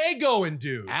 "How's your day going,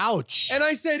 dude?" Ouch. And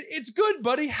I said, "It's good,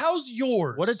 buddy. How's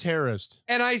yours?" What a terrorist.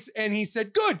 And he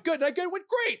said, "Good, good." And I went,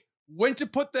 "Great." Went to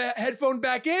put the headphone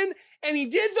back in, and he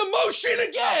did the motion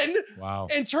again. Wow.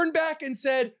 And turned back and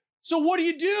said, "So what do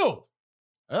you do?"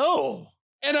 Oh.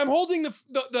 And I'm holding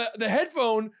the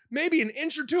headphone maybe an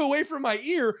inch or two away from my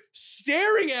ear,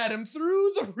 staring at him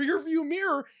through the rearview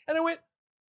mirror. And I went,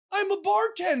 "I'm a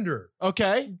bartender."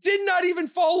 Okay. Did not even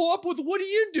follow up with, "What do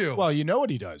you do?" Well, you know what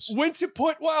he does. Went to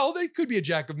put, well, there could be a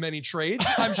jack of many trades.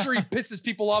 I'm sure he pisses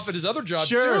people off at his other jobs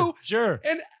Sure. too. Sure.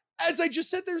 And as I just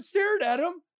sat there and stared at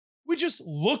him, we just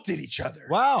looked at each other.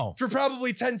 Wow. For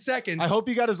probably 10 seconds. I hope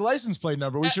you got his license plate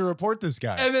number. We should report this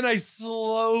guy. And then I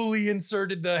slowly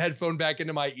inserted the headphone back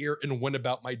into my ear and went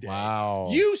about my day. Wow.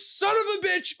 You son of a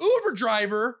bitch, Uber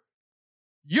driver,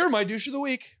 you're my douche of the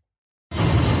week.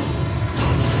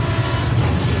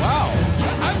 Wow.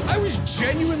 I was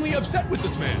genuinely upset with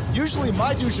this man. Usually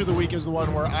my douche of the week is the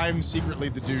one where I'm secretly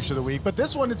the douche of the week, but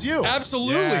this one it's you.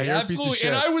 Absolutely, Yeah, you're a piece of absolutely. shit.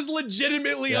 And I was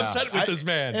legitimately Yeah. upset with this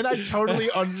man. And I totally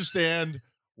understand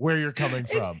where you're coming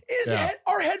from.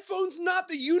 Are headphones not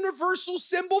the universal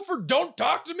symbol for don't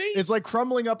talk to me? It's like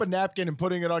crumbling up a napkin and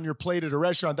putting it on your plate at a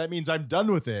restaurant. That means I'm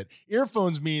done with it.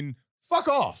 Earphones mean fuck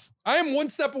off. I am one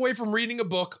step away from reading a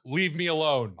book. Leave me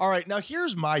alone. All right, now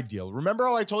here's my deal. Remember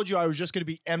how I told you I was just going to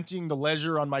be emptying the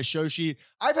ledger on my show sheet?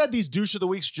 I've had these douche of the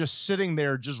weeks just sitting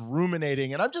there, just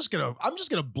ruminating, and I'm just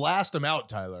gonna blast them out,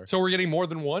 Tyler. So we're getting more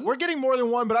than one? We're getting more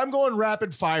than one, but I'm going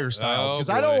rapid fire style Oh, because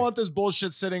I don't boy. want this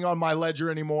bullshit sitting on my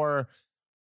ledger anymore.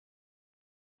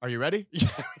 Are you ready?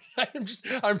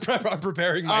 I'm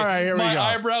preparing my, All right, here we my go.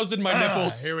 eyebrows and my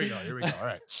nipples. Here we go. All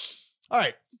right. All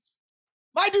right.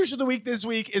 My douche of the week this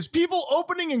week is people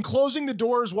opening and closing the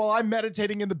doors while I'm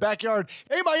meditating in the backyard.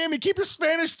 Hey, Miami, keep your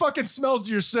Spanish fucking smells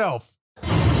to yourself.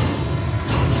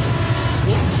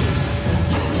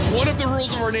 One of the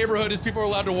rules of our neighborhood is people are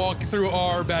allowed to walk through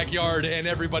our backyard and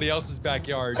everybody else's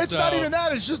backyard. It's not even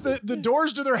that. It's just the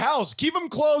doors to their house. Keep them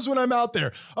closed when I'm out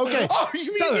there. Okay. Oh, you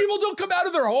mean Tyler, people don't come out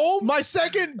of their homes? my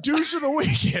second douche of the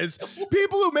week is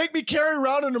people who make me carry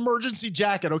around an emergency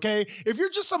jacket, okay? If you're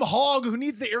just some hog who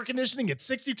needs the air conditioning at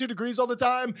 62 degrees all the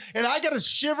time, and I gotta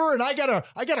shiver and I gotta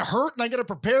hurt and I gotta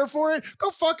prepare for it,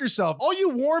 go fuck yourself. All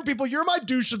you warm people, you're my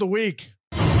douche of the week.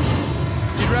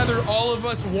 You'd rather all of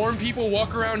us warm people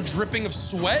walk around dripping of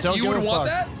sweat? You would want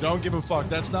that? Don't give a fuck.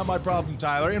 That's not my problem,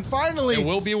 Tyler. And finally, It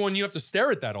will be when you have to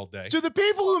stare at that all day. to the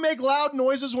people who make loud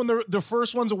noises when they're the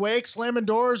first ones awake, slamming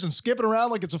doors and skipping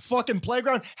around like it's a fucking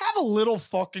playground, have a little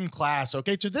fucking class,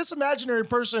 okay? To this imaginary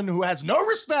person who has no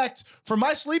respect for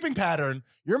my sleeping pattern,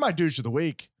 you're my douche of the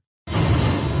week.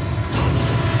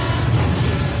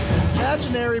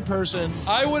 Imaginary person.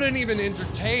 I wouldn't even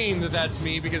entertain that that's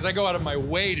me because I go out of my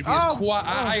way to be as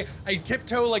quiet. I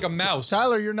tiptoe like a mouse.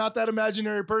 Tyler, you're not that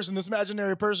imaginary person. This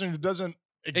imaginary person who doesn't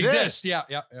exist. Yeah.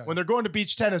 When they're going to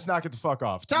beach tennis, knock it the fuck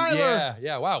off. Tyler.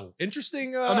 Yeah. Wow.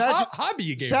 Interesting Imagine- hobby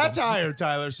you gave them. Satire,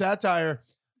 Tyler. Satire.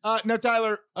 Now,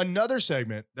 Tyler, another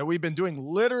segment that we've been doing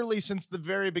literally since the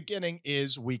very beginning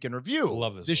is Week in Review.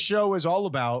 Love this This one. show is all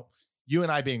about you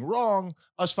and I being wrong,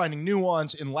 us finding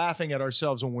nuance and laughing at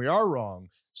ourselves when we are wrong.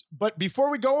 But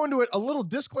before we go into it, a little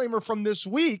disclaimer from this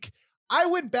week. I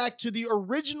went back to the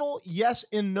original yes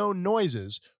and no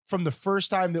noises from the first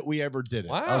time that we ever did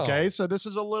it. Wow. Okay, so this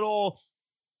is a little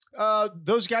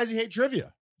those guys who hate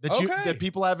trivia that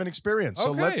people haven't experienced.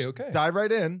 So let's dive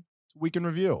right in. Week in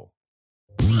Review.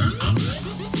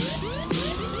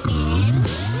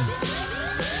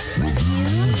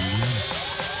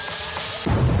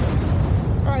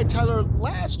 All right, Tyler,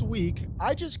 last week,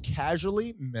 I just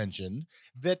casually mentioned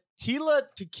that Tila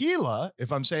Tequila,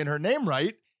 if I'm saying her name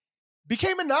right,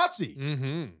 became a Nazi.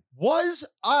 Mm-hmm. Was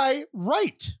I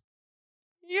right?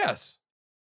 Yes.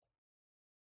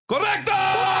 Correcto!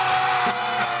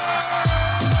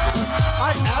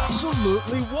 I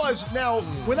absolutely was. Now,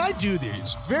 when I do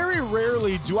these, very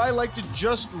rarely do I like to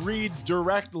just read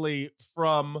directly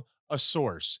from a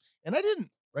source. And I didn't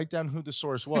write down who the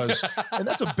source was. And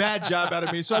that's a bad job out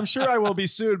of me. So I'm sure I will be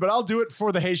sued, but I'll do it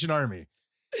for the Haitian army.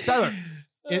 Tyler,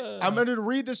 I'm going to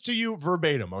read this to you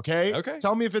verbatim, okay? Okay.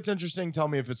 Tell me if it's interesting. Tell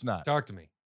me if it's not. Talk to me.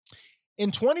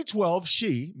 In 2012,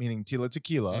 she, meaning Tila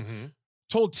Tequila, Mm-hmm.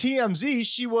 told TMZ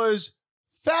she was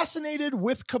fascinated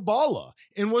with Kabbalah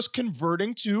and was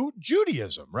converting to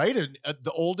Judaism, right?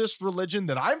 The oldest religion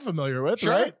that I'm familiar with,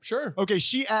 right? Sure. Okay,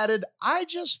 she added, I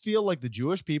just feel like the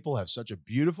Jewish people have such a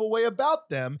beautiful way about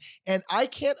them, and I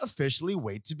can't officially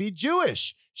wait to be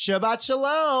Jewish. Shabbat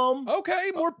shalom. Okay,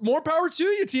 more power to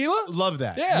you, Tila. Love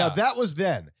that. Yeah. Now, that was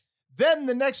then. Then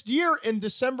the next year, in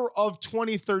December of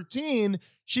 2013,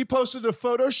 she posted a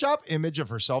Photoshop image of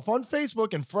herself on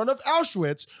Facebook in front of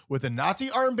Auschwitz with a Nazi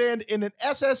armband and an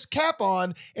SS cap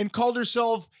on and called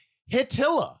herself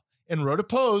Hitilla and wrote a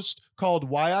post called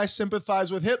Why I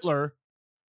Sympathize with Hitler,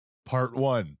 Part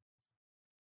 1.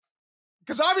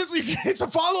 Because obviously you get some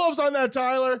follow-ups on that,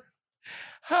 Tyler.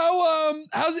 How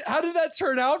did that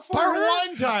turn out for Part her?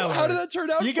 1, Tyler. How did that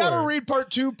turn out You for got to her? read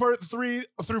Part 2, Part 3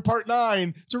 through Part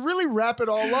 9 to really wrap it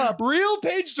all up. Real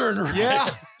page turner. Yeah.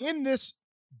 In this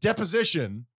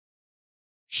deposition,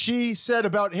 she said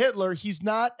about Hitler, he's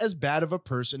not as bad of a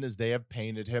person as they have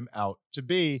painted him out to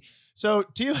be. So,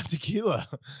 Tila Tequila,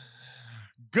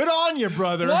 good on you,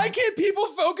 brother. Why can't people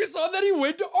focus on that he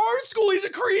went to art school? He's a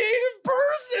creative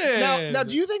person. Now,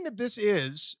 do you think that this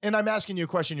is, and I'm asking you a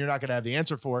question you're not going to have the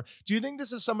answer for, do you think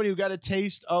this is somebody who got a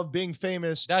taste of being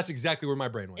famous That's exactly where my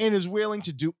brain went. and is willing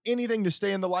to do anything to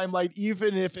stay in the limelight,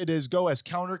 even if it is go as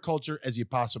counterculture as you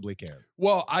possibly can?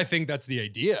 Well, I think that's the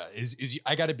idea. Is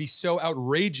I got to be so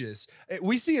outrageous.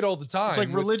 We see it all the time. It's like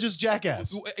with- religious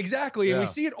jackass. Exactly. And Yeah. we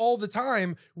see it all the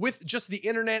time with just the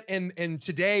internet and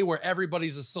today where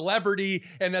everybody's a celebrity.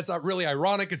 And that's not really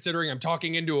ironic considering I'm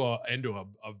talking into a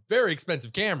very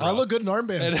expensive camera. I look good in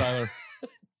armbands, And- Tyler.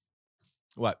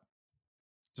 What?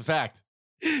 It's a fact.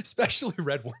 Especially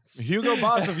red ones. Hugo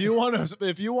Boss, if you want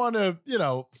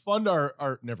to, fund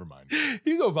our never mind.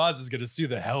 Hugo Boss is going to sue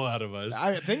the hell out of us.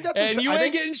 I think that's and you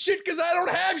ain't getting shit because I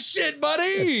don't have shit,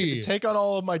 buddy. take on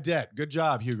all of my debt. Good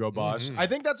job, Hugo Boss. Mhm. I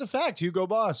think that's a fact, Hugo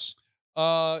Boss.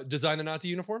 Design the Nazi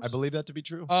uniforms? I believe that to be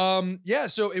true. Yeah,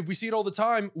 so we see it all the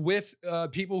time with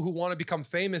people who want to become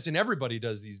famous, and everybody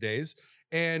does these days.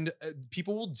 And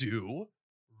people will do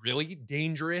really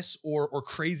dangerous or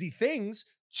crazy things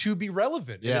to be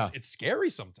relevant. Yeah. And it's scary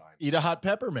sometimes. Eat a hot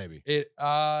pepper, maybe. Yeah,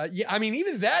 I mean,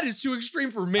 even that is too extreme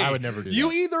for me. I would never do You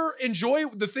that. either enjoy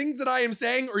the things that I am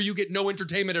saying or you get no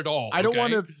entertainment at all. I don't okay?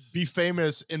 want to be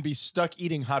famous and be stuck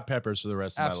eating hot peppers for the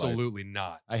rest of my life. Absolutely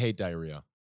not. I hate diarrhea.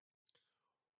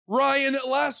 Ryan,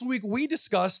 last week we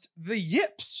discussed the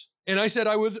yips, and I said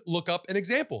I would look up an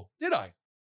example. Did I?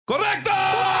 Correcto!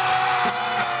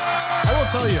 I will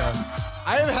tell you,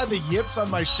 I have had the yips on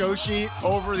my show sheet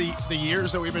over the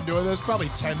years that we've been doing this probably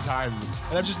 10 times,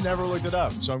 and I've just never looked it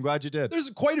up. So I'm glad you did. There's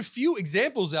quite a few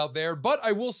examples out there, but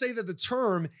I will say that the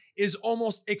term is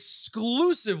almost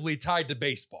exclusively tied to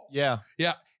baseball. Yeah.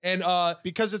 Yeah. And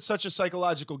Because it's such a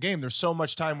psychological game, there's so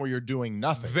much time where you're doing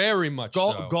nothing. very much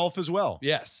so. Golf as well.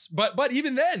 Yes. But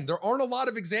even then, there aren't a lot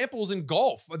of examples in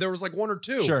golf. There was like one or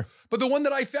two. Sure. But the one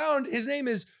that I found, his name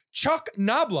is Chuck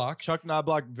Knobloch. Chuck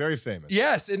Knobloch, very famous.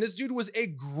 Yes, and this dude was a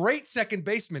great second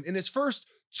baseman. In his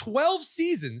first 12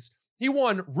 seasons, he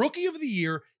won Rookie of the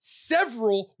Year,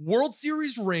 several World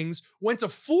Series rings, went to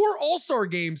 4 All-Star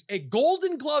games, a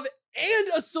Golden Glove, and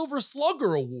a Silver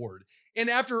Slugger award. And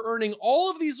after earning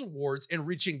all of these awards and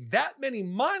reaching that many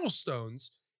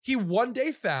milestones, he one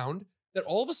day found that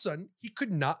all of a sudden he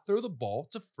could not throw the ball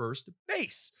to first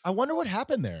base. I wonder what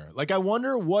happened there. Like, I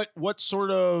wonder what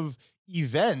sort of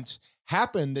event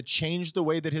happened that changed the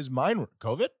way that his mind worked.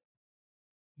 COVID?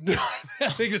 I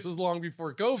think this was long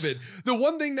before COVID. The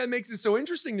one thing that makes it so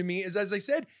interesting to me is, as I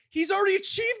said, he's already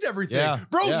achieved everything. Yeah,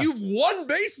 Bro, yeah. You've won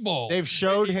baseball. They've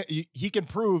showed he can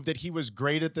prove that he was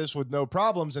great at this with no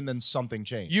problems, and then something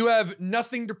changed. You have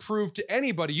nothing to prove to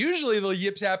anybody. Usually the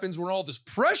yips happens when all this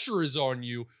pressure is on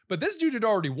you, but this dude had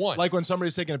already won. Like when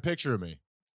somebody's taking a picture of me.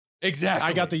 Exactly.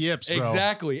 I got the yips, bro.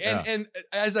 Exactly. Yeah. And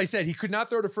as I said, he could not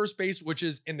throw to first base, which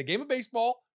is in the game of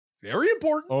baseball, very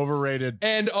important. Overrated.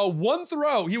 And one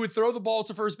throw, he would throw the ball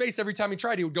to first base. Every time he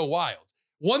tried, he would go wild.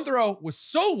 One throw was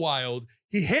so wild,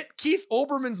 he hit Keith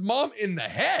Olbermann's mom in the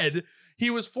head. He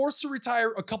was forced to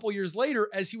retire a couple years later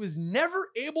as he was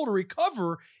never able to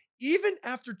recover, even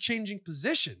after changing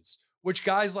positions, which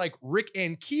guys like Rick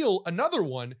Ankiel, another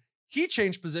one, he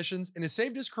changed positions and has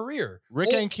saved his career. Rick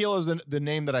Ankiel is the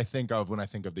name that I think of when I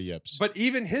think of the yips. But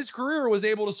even his career was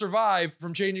able to survive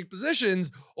from changing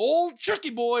positions. Old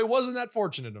Chucky boy wasn't that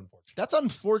fortunate, unfortunately. That's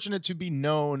unfortunate to be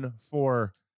known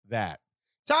for that.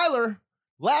 Tyler,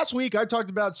 last week I talked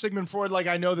about Sigmund Freud like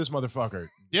I know this motherfucker.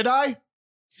 Did I?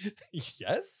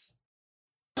 Yes?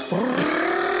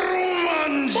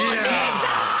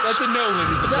 That's a no,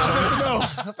 ladies and gentlemen. That's a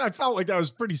no. I felt like that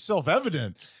was pretty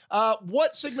self-evident.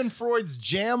 What Sigmund Freud's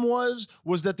jam was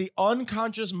that the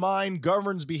unconscious mind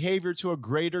governs behavior to a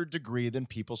greater degree than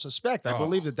people suspect. I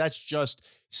believe that that's just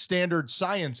standard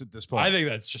science at this point. I think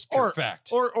that's just pure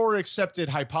fact. Or accepted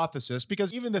hypothesis,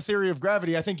 because even the theory of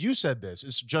gravity, I think you said this,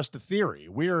 is just a theory.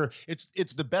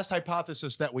 It's the best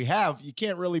hypothesis that we have. You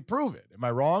can't really prove it. Am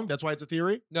I wrong? That's why it's a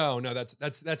theory? No,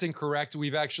 that's incorrect.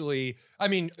 We've actually,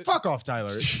 Fuck off, Tyler.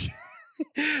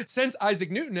 Since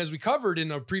Isaac Newton, as we covered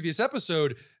in a previous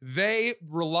episode, they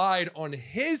relied on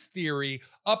his theory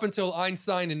up until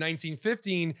Einstein in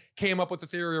 1915 came up with the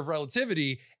theory of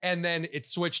relativity, and then it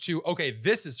switched to, okay,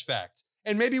 this is fact.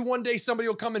 And maybe one day somebody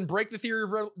will come and break the theory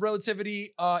of relativity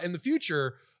in the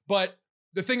future, but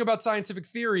the thing about scientific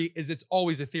theory is it's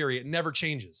always a theory. It never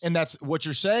changes. And that's what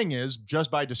you're saying is, just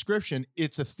by description,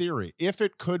 it's a theory. If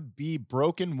it could be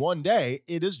broken one day,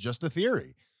 it is just a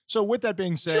theory. So with that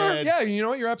being said, Sure, yeah, you know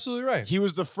what? You're absolutely right. he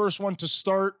was the first one to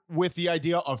start with the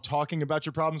idea of talking about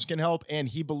your problems can help. And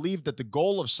he believed that the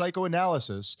goal of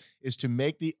psychoanalysis is to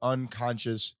make the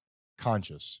unconscious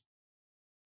conscious.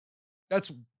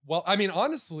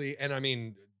 Honestly,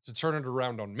 and to turn it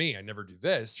around on me, I never do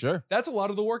this. Sure. That's a lot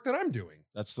of the work that I'm doing.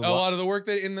 That's A lot of the work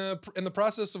that in the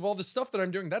process of all the stuff that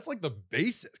I'm doing, that's like the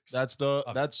basics.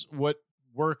 That's what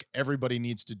work everybody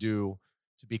needs to do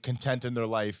to be content in their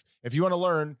life. If you want to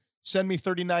learn, send me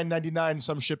 $39.99.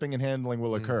 Some shipping and handling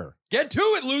will occur. Get to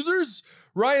it, losers.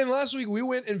 Ryan, last week we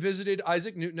went and visited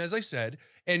Isaac Newton, as I said,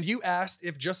 and you asked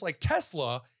if, just like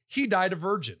Tesla, he died a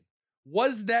virgin.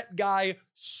 Was that guy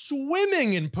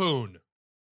swimming in poon?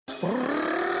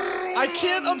 I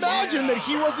can't imagine that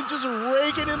he wasn't just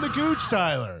raking in the gooch,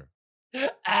 Tyler.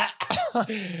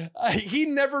 He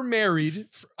never married.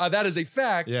 That is a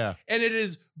fact. Yeah. And it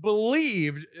is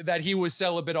believed that he was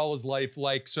celibate all his life,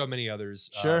 like so many others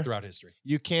throughout history.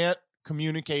 You can't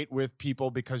communicate with people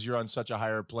because you're on such a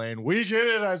higher plane. We get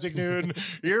it, Isaac Newton.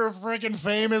 You're freaking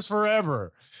famous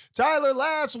forever. Tyler,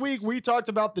 last week we talked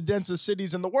about the densest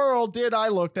cities in the world. Did I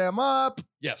look them up?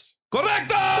 Yes.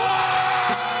 Correcto!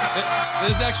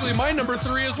 This is actually my number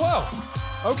 3 as well.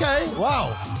 Okay,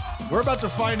 wow. We're about to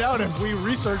find out if we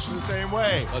researched the same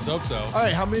way. Let's hope so. All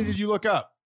right, how many did you look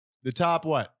up? The top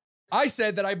what? I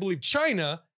said that I believe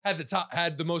China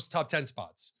had the most top 10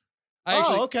 spots.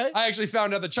 Okay. I actually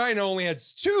found out that China only had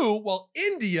 2, while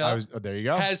India there you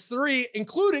go. has 3,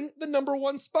 including the number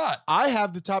 1 spot. I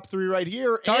have the top 3 right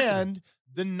here, Talk to and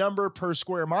the number per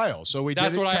square mile. So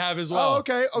That's what I have as well. Oh,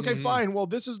 okay. Okay, Mhm. fine. Well,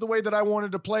 this is the way that I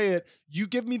wanted to play it. You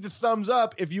give me the thumbs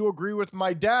up if you agree with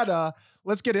my data.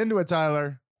 Let's get into it,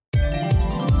 Tyler.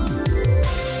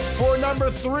 For number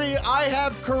 3, I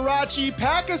have Karachi,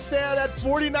 Pakistan at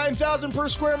 49,000 per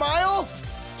square mile.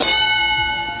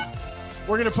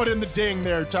 We're going to put in the ding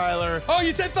there, Tyler. Oh,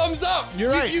 you said thumbs up.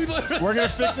 You're right. You literally We're going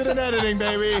to said fix it in editing,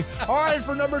 baby. All right,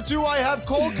 for number 2, I have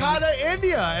Kolkata,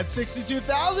 India at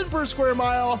 62,000 per square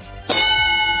mile.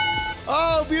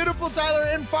 Oh, beautiful, Tyler.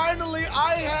 And finally,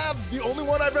 I have the only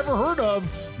one I've ever heard of,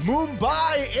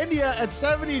 Mumbai, India at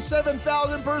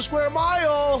 77,000 per square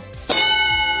mile.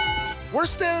 We're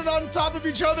standing on top of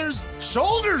each other's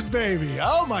shoulders, baby.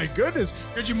 Oh, my goodness.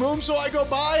 Could you moom so I go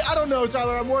by? I don't know,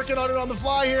 Tyler. I'm working on it on the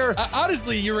fly here.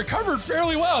 Honestly, you recovered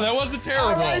fairly well. That wasn't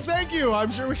terrible. All right, thank you.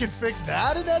 I'm sure we can fix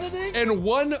that in editing. And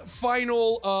one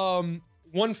final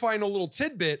little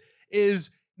tidbit is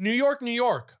New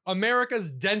York,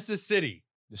 America's densest city.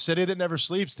 The city that never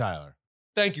sleeps, Tyler.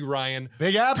 Thank you, Ryan.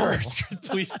 Big Apple.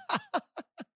 Please.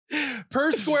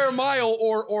 Per square mile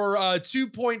or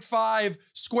 2.5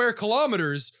 square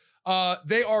kilometers,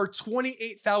 they are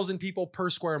 28,000 people per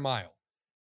square mile.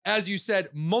 As you said,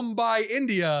 Mumbai,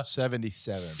 India,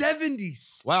 77. 70.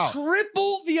 Wow.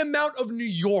 Triple the amount of New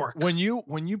York. When you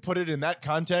put it in that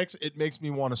context, it makes me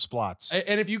want to splats.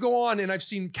 And if you go on, and I've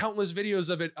seen countless videos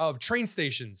of it, of train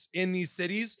stations in these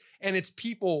cities, and it's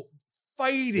people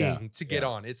fighting to get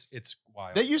on. It's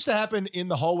wild. That used to happen in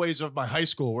the hallways of my high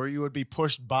school where you would be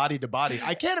pushed body to body.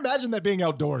 I can't imagine that being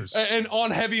outdoors. And on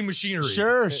heavy machinery.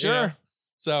 Sure. Yeah.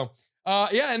 So,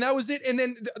 and that was it. And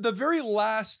then the very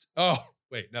last,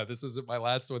 wait, no, this isn't my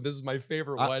last one. This is my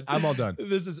favorite one. I'm all done.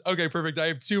 This is, okay, perfect. I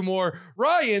have 2 more.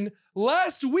 Ryan,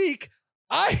 last week,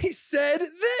 I said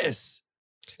this.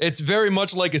 It's very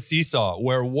much like a seesaw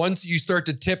where once you start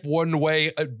to tip one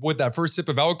way with that first sip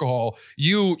of alcohol,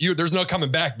 you there's no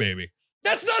coming back, baby.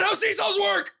 That's not how seesaws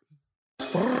work.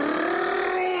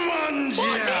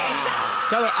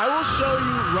 Tyler, I will show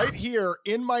you right here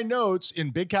in my notes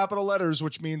in big capital letters,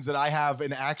 which means that I have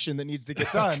an action that needs to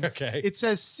get done. Okay. It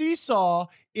says seesaw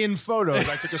in photos.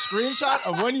 I took a screenshot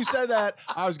of when you said that.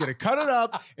 I was going to cut it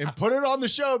up and put it on the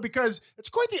show because it's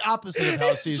quite the opposite of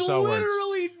how seesaw works. It's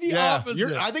literally the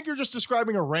opposite. I think you're just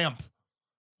describing a ramp.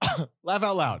 Laugh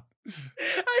out loud.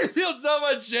 I feel so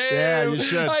much shame. Yeah, you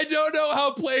should. I don't know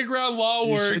how playground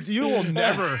law works. You will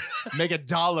never make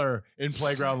 $1 in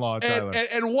playground law, Tyler.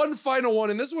 And one final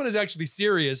one, and this one is actually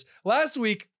serious. Last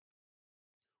week,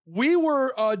 we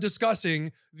were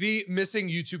discussing the missing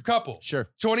YouTube couple. Sure.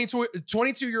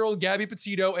 22-year-old Gabby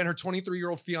Petito and her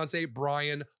 23-year-old fiance,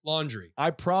 Brian Laundrie.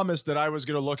 I promised that I was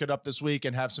going to look it up this week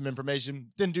and have some information.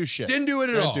 Didn't do shit. Didn't do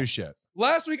it at all. Didn't do shit.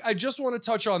 Last week, I just want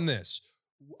to touch on this.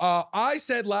 I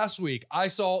said last week I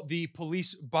saw the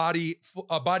police body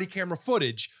camera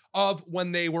footage of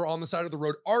when they were on the side of the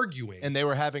road arguing. And they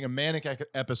were having a manic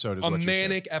episode. A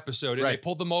manic episode. And Right. they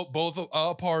pulled them both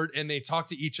apart and they talked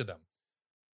to each of them.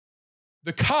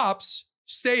 The cops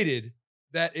stated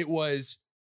that it was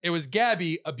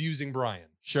Gabby abusing Brian.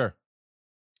 Sure.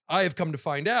 I have come to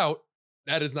find out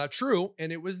that is not true,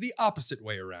 and it was the opposite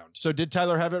way around. So did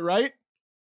Tyler have it right?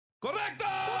 Correcto!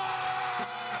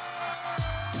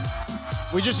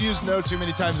 We just used no too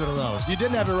many times in a row. You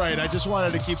didn't have it right. I just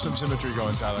wanted to keep some symmetry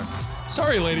going, Tyler.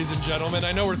 Sorry, ladies and gentlemen.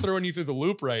 I know we're throwing you through the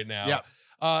loop right now.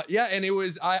 Yeah. And it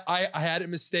was, I had it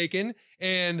mistaken,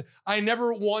 and I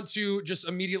never want to just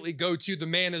immediately go to the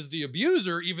man as the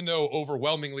abuser, even though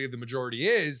overwhelmingly the majority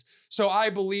is. So I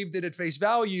believed it at face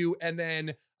value, and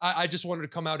then I just wanted to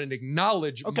come out and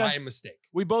acknowledge my mistake.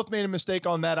 We both made a mistake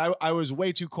on that. I was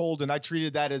way too cold, and I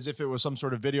treated that as if it was some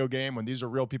sort of video game when these are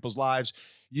real people's lives.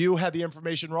 You had the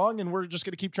information wrong, and we're just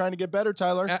going to keep trying to get better,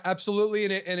 Tyler. Absolutely,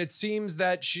 and it seems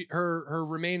that her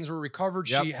remains were recovered.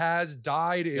 Yep. She has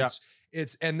died.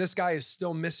 And this guy is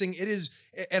still missing. It is,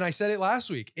 and I said it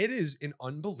last week, it is an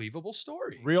unbelievable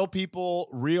story. Real people,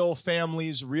 real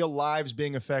families, real lives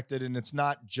being affected, and it's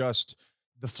not just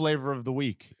the flavor of the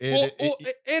week.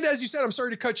 And as you said, I'm sorry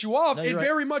to cut you off. No, It you're right.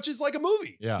 very much is like a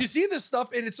movie. Yeah. You see this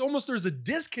stuff, and it's almost, there's a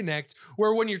disconnect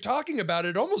where when you're talking about it,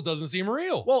 it almost doesn't seem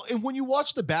real. Well, and when you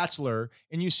watch The Bachelor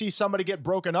and you see somebody get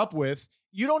broken up with,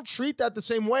 you don't treat that the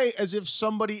same way as if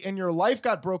somebody in your life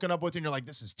got broken up with and you're like,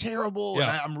 this is terrible. Yeah.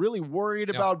 And I'm really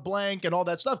worried about blank and all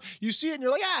that stuff. You see it and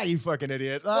you're like, you fucking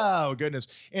idiot. Oh, goodness.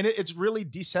 And it's really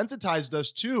desensitized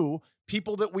us to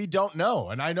people that we don't know.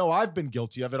 And I know I've been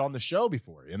guilty of it on the show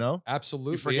before, you know?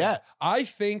 Absolutely. You forget. I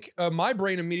think my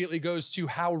brain immediately goes to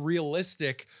how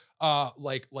realistic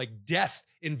like death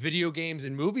in video games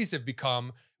and movies have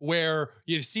become, where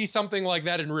you see something like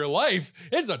that in real life,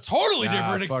 it's a totally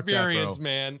different fuck that, experience, bro.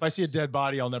 man. If I see a dead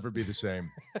body, I'll never be the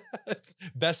same. It's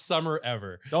best summer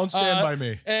ever. Don't stand by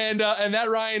me. And that,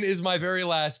 Ryan, is my very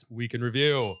last week in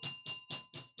review.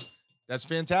 That's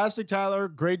fantastic, Tyler.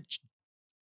 Great.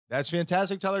 That's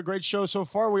fantastic, Tyler. Great show so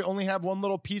far. We only have one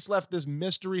little piece left, this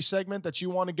mystery segment that you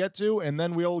want to get to, and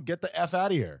then we'll get the F out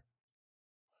of here.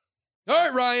 All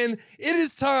right, Ryan, it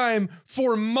is time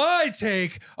for my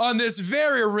take on this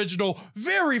very original,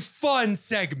 very fun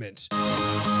segment.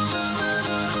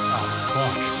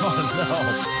 Oh, fuck.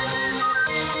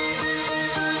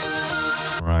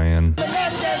 Oh, Ryan.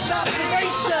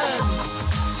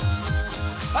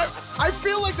 I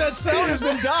feel like that sound has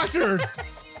been doctored.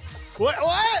 What?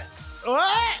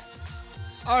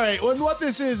 All right, well, what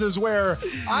this is where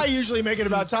I usually make it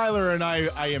about Tyler and I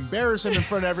embarrass him in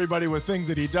front of everybody with things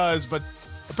that he does, but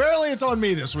apparently it's on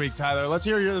me this week, Tyler. Let's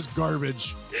hear this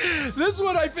garbage. This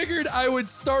one I figured I would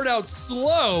start out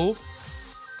slow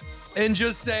and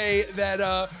just say that,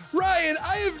 Ryan,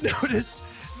 I have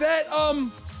noticed that,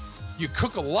 you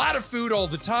cook a lot of food all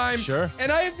the time. Sure.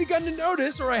 And I have begun to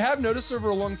notice, or I have noticed over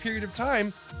a long period of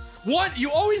time,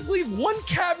 you always leave one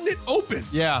cabinet open.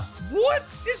 Yeah. What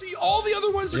is all the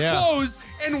other ones are Yeah. closed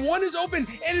and one is open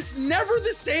and it's never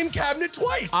the same cabinet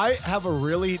twice. I have a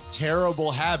really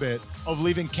terrible habit of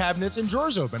leaving cabinets and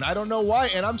drawers open. I don't know why,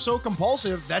 and I'm so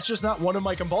compulsive. That's just not one of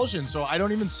my compulsions, so I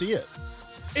don't even see it.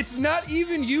 It's not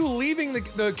even you leaving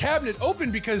the cabinet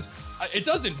open because it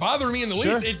doesn't bother me in the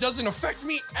Sure. least. It doesn't affect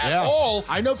me at all.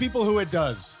 I know people who it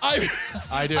does. I do.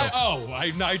 I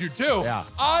do too. Yeah.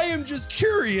 I am just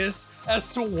curious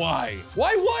as to why.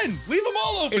 Why one? Leave them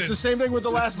all open. It's the same thing with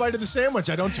the last bite of the sandwich.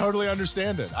 I don't totally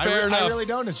understand it. Fair I enough. really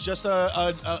don't. It's just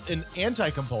an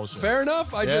anti-compulsion. Fair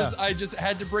enough. I Yeah. just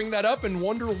had to bring that up and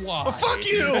wonder why. Oh, fuck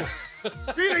you! You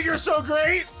think you're so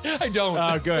great? I don't.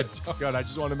 Oh, good. Good. I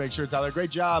just want to make sure, Tyler.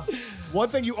 Great job. One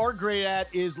thing you are great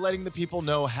at is letting the people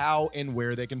know how and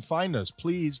where they can find us.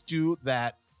 Please do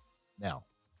that now.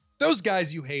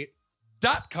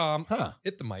 ThoseGuysYouHate.com.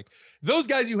 Hit the mic.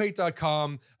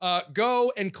 ThoseGuysYouHate.com.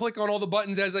 Go and click on all the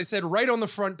buttons. As I said, right on the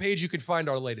front page, you can find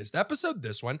our latest episode,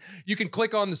 this one. You can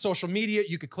click on the social media.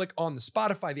 You can click on the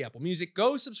Spotify, the Apple Music.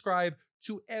 Go subscribe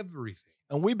to everything.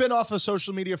 And we've been off of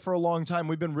social media for a long time.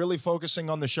 We've been really focusing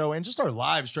on the show and just our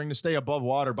lives, trying to stay above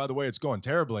water. By the way, it's going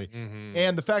terribly.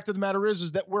 And the fact of the matter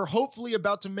is that we're hopefully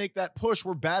about to make that push.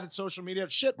 We're bad at social media.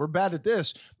 Shit, we're bad at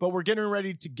this, but we're getting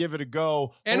ready to give it a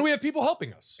go. And we have people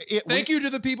helping us. Thank you to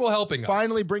the people helping us.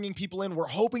 Finally bringing people in. We're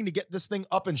hoping to get this thing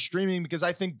up and streaming because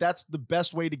I think that's the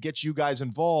best way to get you guys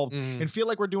involved and feel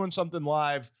like we're doing something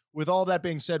live. With all that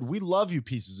being said, we love you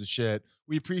pieces of shit.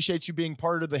 We appreciate you being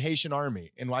part of the Haitian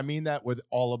army. And I mean that with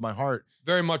all of my heart.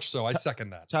 Very much so. I second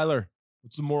that. Tyler,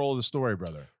 what's the moral of the story,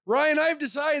 brother? Ryan, I've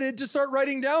decided to start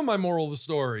writing down my moral of the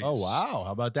stories. Oh, wow.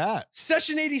 How about that?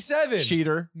 Session 87.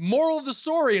 Cheater. Moral of the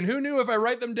story. And who knew if I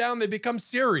write them down, they become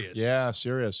serious. Yeah,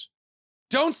 serious.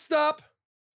 Don't stop.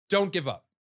 Don't give up.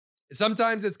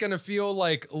 Sometimes it's going to feel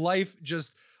like life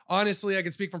just, honestly, I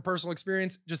can speak from personal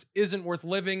experience, just isn't worth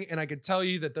living. And I can tell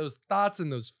you that those thoughts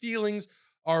and those feelings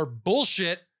are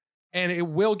bullshit and it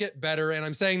will get better. And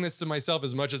I'm saying this to myself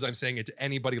as much as I'm saying it to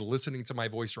anybody listening to my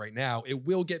voice right now. It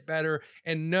will get better.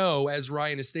 And know, as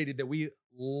Ryan has stated, that we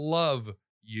love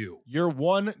you. You're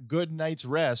one good night's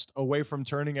rest away from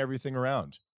turning everything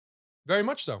around. Very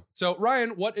much so. So,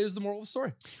 Ryan, what is the moral of the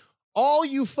story? All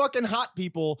you fucking hot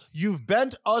people, you've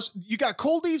bent us. You got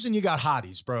coldies and you got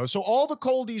hotties, bro. So all the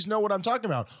coldies know what I'm talking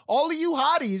about. All of you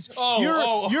hotties,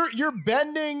 you're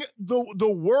bending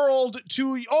the world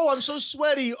to. Oh, I'm so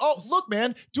sweaty. Oh, look,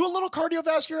 man, do a little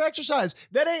cardiovascular exercise.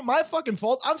 That ain't my fucking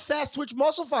fault. I'm fast twitch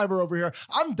muscle fiber over here.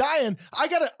 I'm dying. I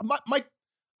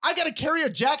gotta carry a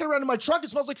jacket around in my truck. It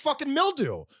smells like fucking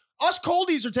mildew. Us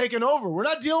coldies are taking over. We're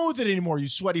not dealing with it anymore, you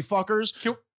sweaty fuckers.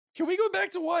 Can we go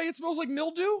back to why it smells like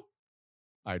mildew?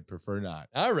 I'd prefer not.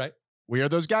 All right. We are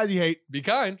those guys you hate. Be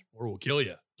kind or we'll kill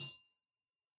you.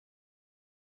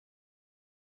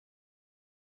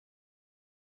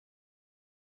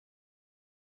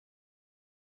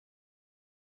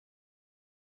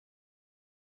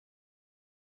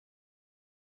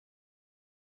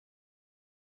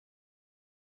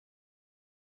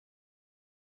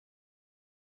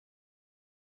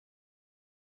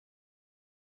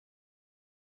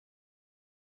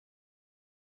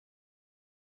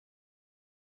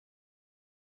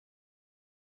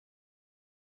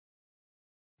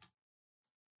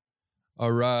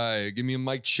 All right, give me a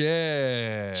mic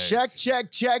check. Check.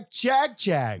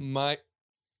 My,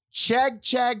 Check.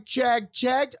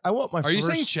 I want my. are you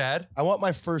saying Chad? I want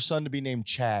my first son to be named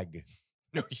Chag.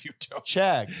 No, you don't.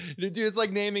 Chag. Dude, it's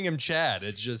like naming him Chad.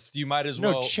 It's just, you might as No,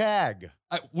 well. Chag.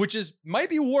 Which might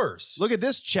be worse. Look at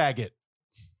this Chagget.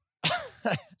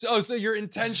 So you're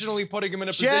intentionally putting him in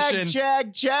a Chag, position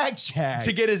Chag.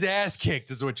 to get his ass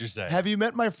kicked, is what you're saying. Have you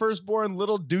met my firstborn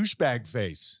little douchebag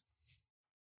face?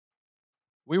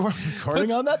 We weren't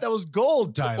recording on that? That was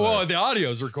gold, Tyler. Oh, the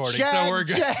audio's recording, Chag, so we're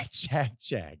good.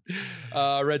 Chag.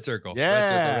 Red circle.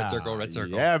 Yeah. Red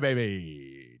circle. Yeah,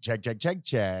 baby.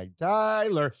 Chag.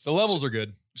 Tyler. The levels are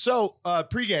good. So,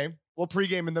 pregame. We'll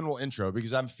pregame and then we'll intro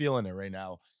because I'm feeling it right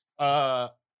now.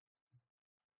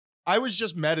 I was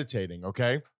just meditating,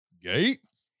 okay? Gate.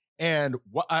 And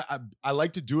what I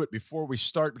like to do it before we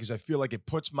start because I feel like it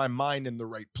puts my mind in the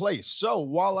right place. So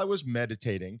while I was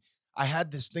meditating, I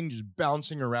had this thing just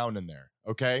bouncing around in there,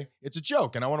 okay? It's a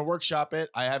joke, and I want to workshop it.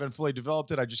 I haven't fully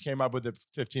developed it. I just came up with it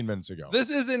 15 minutes ago. This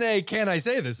isn't a can I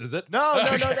say this, is it? No.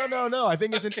 Okay. I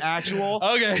think it's an actual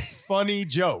Okay. funny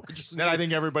joke that I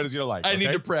think everybody's going to like. I need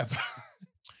okay? to prep.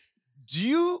 Do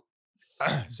you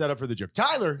set up for the joke?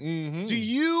 Tyler, Mhm. do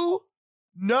you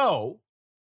know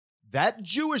that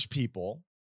Jewish people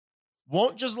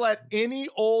won't just let any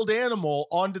old animal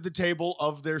onto the table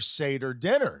of their Seder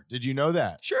dinner? Did you know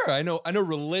that? Sure, I know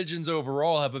religions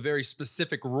overall have a very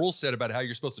specific rule set about how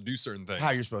you're supposed to do certain things.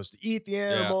 How you're supposed to eat the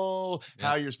animal, Yeah.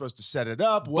 how you're supposed to set it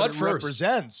up, what But it first-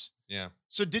 represents. Yeah.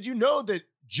 So did you know that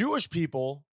Jewish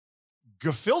people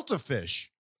gefilte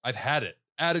fish? I've had it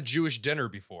at a Jewish dinner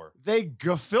before. They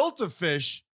gefilte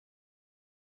fish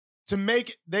to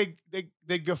make they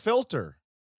gefilter.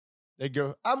 They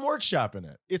go, I'm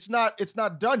workshopping it. It's not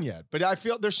done yet, but I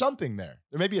feel there's something there.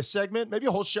 There may be a segment, maybe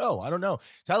a whole show. I don't know.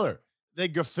 Tyler, they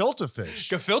gefilte fish.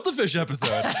 Gefilte fish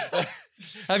episode.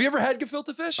 Have you ever had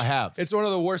gefilte fish? I have. It's one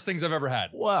of the worst things I've ever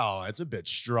had. Wow, it's a bit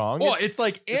strong. Well, it's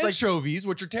like it's like- anchovies,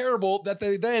 which are terrible, that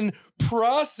they then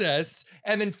process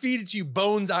and then feed it to you,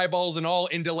 bones, eyeballs, and all,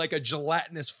 into like a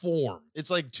gelatinous form.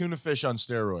 It's like tuna fish on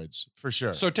steroids, for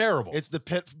sure. So terrible. It's the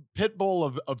pit bull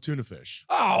of tuna fish.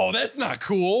 Oh, that's not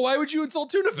cool. Why would you insult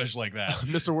tuna fish like that?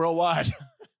 Mr. Worldwide.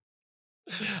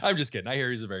 I'm just kidding. I hear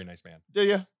he's a very nice man. Do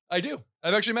you? I do.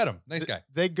 I've actually met him. Nice guy.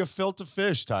 They gefilte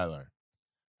fish, Tyler.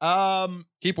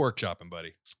 Keep workshopping,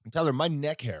 buddy. Tyler, my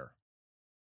neck hair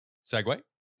Segue.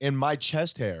 and my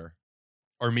chest hair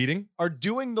Our meeting. are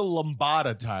doing the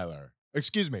lambada, Tyler.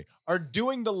 Excuse me. Are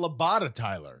doing the lambada,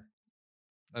 Tyler.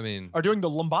 I mean, Are doing the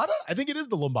lambada? I think it is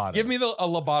the lambada. give me a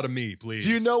lobotomy, please.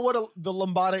 Do you know what the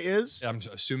lambada is? I'm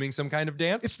assuming some kind of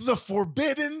dance. It's the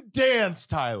forbidden dance,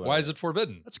 Tyler. Why is it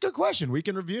forbidden? That's a good question. We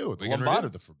can review the We can lambada, review.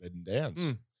 the forbidden dance.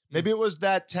 Mm. Maybe it was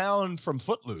that town from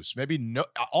Footloose. Maybe no,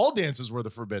 all dances were the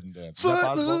forbidden dance. Is that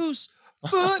possible?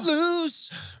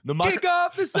 Footloose. The mock- Kick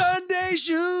off the Sunday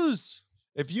shoes.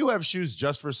 If you have shoes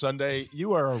just for Sunday,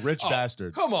 you are a rich Oh,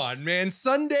 bastard. Come on, man.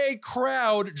 Sunday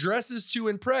crowd dresses to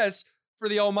impress for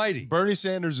the Almighty. Bernie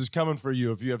Sanders is coming for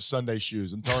you if you have Sunday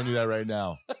shoes. I'm telling you that right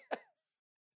now.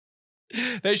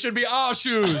 They should be our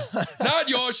shoes, not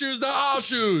your shoes. They're our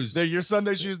shoes. They're your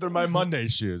Sunday shoes. They're my Monday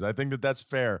shoes. I think that's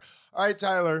fair. All right,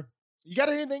 Tyler. You got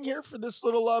anything here for this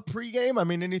little pregame? I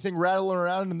mean, anything rattling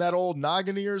around in that old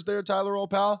noggin of yours there, Tyler, old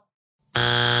pal?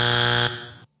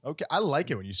 Okay, I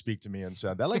like it when you speak to me and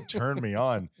sound. That like turned me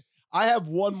on. I have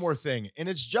one more thing, and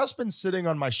it's just been sitting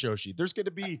on my show sheet. There's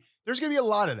gonna be a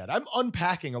lot of that. I'm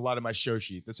unpacking a lot of my show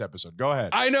sheet this episode. Go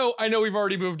ahead. I know we've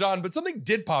already moved on, but something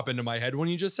did pop into my head when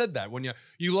you just said that. When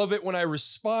you love it when I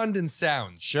respond in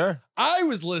sounds. Sure. I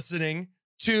was listening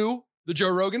to the Joe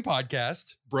Rogan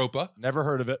podcast, Bropa. Never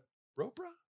heard of it.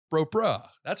 Bropra.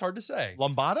 That's hard to say.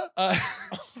 Lambada?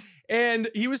 And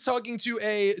he was talking to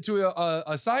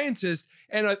a scientist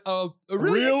and a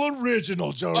really Real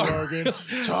original, Joe Rogan.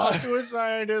 Talk to a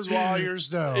scientist while you're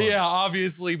stoned. Yeah,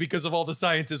 obviously, because of all the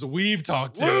scientists we've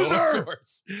talked to, Loser! of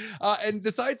course. And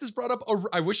the scientist brought up,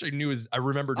 I wish I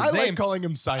remembered his I name. like calling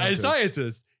him A scientist.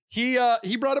 scientist. He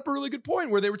brought up a really good point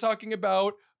where they were talking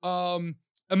about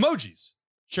emojis.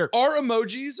 Sure. Our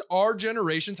emojis are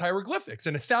generations hieroglyphics.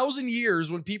 In 1,000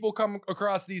 years, when people come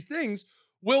across these things,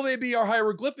 will they be our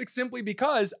hieroglyphics simply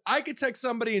because I could text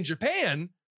somebody in Japan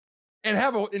and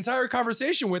have an entire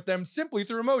conversation with them simply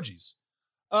through emojis?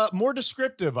 More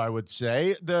descriptive, I would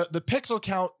say. The pixel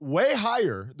count way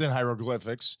higher than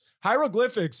hieroglyphics.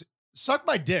 Hieroglyphics, suck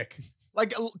my dick.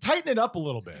 Like, tighten it up a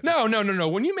little bit. No.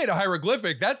 When you made a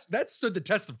hieroglyphic, that stood the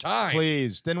test of time.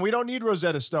 Please. Then we don't need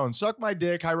Rosetta Stone. Suck my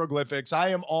dick, hieroglyphics. I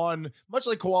am on, much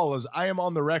like koalas, I am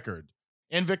on the record.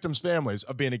 and victims' families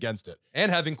of being against it.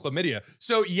 And having chlamydia.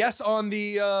 So yes on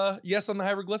the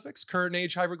hieroglyphics, current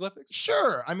age hieroglyphics.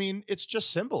 Sure. I mean, it's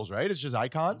just symbols, right? It's just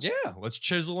icons. Yeah, let's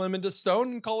chisel them into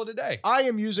stone and call it a day. I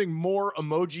am using more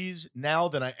emojis now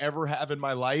than I ever have in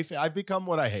my life. I've become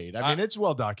what I hate. I mean, it's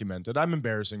well documented. I'm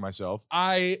embarrassing myself.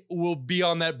 I will be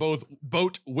on that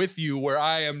boat with you where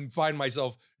I find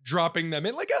myself dropping them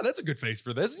in like, oh, that's a good face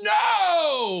for this.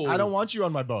 No! I don't want you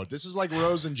on my boat. This is like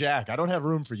Rose and Jack. I don't have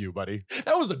room for you, buddy.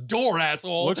 That was a door,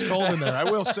 asshole. Looks cold in there. I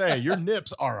will say, your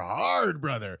nips are hard,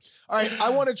 brother. All right, I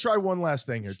want to try one last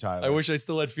thing here, Tyler. I wish I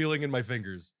still had feeling in my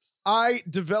fingers. I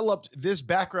developed this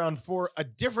background for a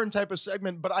different type of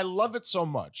segment, but I love it so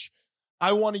much.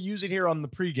 I want to use it here on the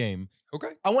pregame. Okay.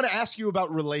 I want to ask you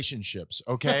about relationships,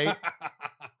 okay?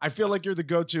 I feel like you're the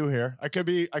go-to here. I could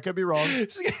be wrong.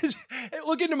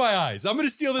 Look into my eyes. I'm going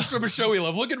to steal this from a show we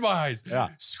love. Look into my eyes. Yeah.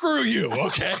 Screw you,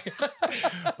 okay?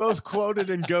 Both quoted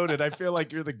and goated. I feel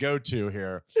like you're the go-to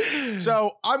here.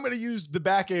 So I'm going to use the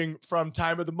backing from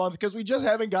Time of the Month because we just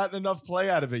haven't gotten enough play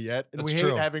out of it yet. And That's we true.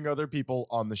 hate having other people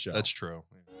on the show. That's true.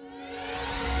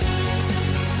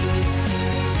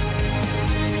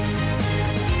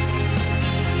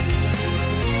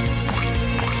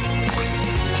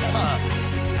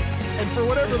 And for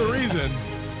whatever the reason,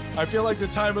 I feel like the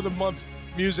Time of the Month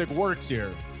music works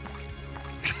here.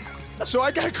 So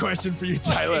I got a question for you,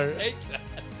 Tyler.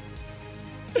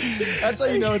 That's how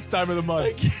you know it's Time of the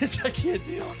Month. I can't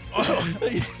deal.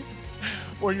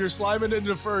 When you're sliming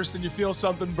into first and you feel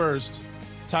something burst,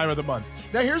 Time of the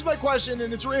Month. Now here's my question,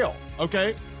 and it's real,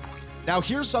 okay? Now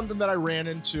here's something that I ran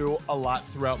into a lot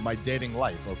throughout my dating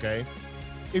life, okay?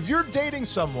 If you're dating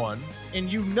someone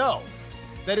and you know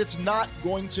that it's not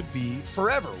going to be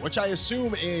forever, which I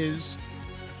assume is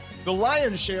the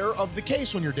lion's share of the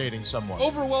case when you're dating someone.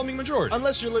 Overwhelming majority.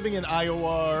 Unless you're living in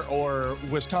Iowa or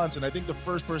Wisconsin, I think the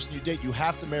first person you date, you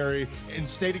have to marry and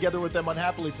stay together with them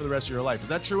unhappily for the rest of your life. Is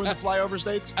that true in the flyover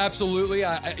states? Absolutely.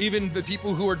 Even the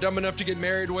people who are dumb enough to get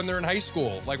married when they're in high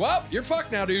school. Like, well, you're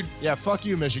fucked now, dude. Yeah, fuck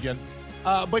you, Michigan.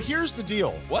 But here's the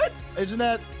deal. What? Isn't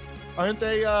that, aren't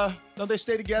they, don't they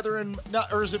stay together in,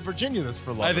 or is it Virginia that's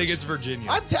for lovers? I think it's Virginia.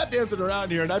 I'm tap dancing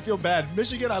around here and I feel bad.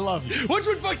 Michigan, I love you. Which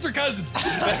one fucks their cousins?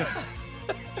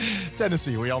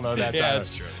 Tennessee, we all know that. Yeah, Tyler.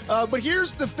 that's true. But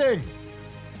here's the thing.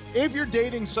 If you're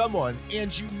dating someone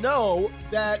and you know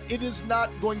that it is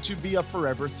not going to be a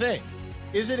forever thing,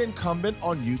 is it incumbent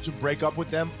on you to break up with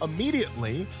them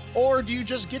immediately? Or do you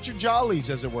just get your jollies,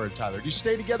 as it were, Tyler? Do you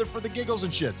stay together for the giggles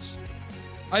and shits?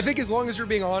 I think as long as you're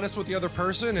being honest with the other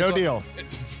person, No deal.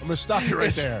 I'm going to stop you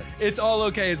right there. It's all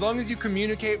okay. As long as you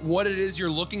communicate what it is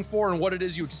you're looking for and what it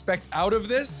is you expect out of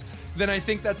this, then I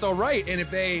think that's all right. And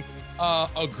if they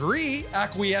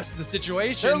acquiesce to the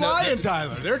situation. They're lying,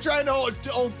 Tyler. They're trying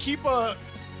to keep a...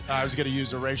 I was going to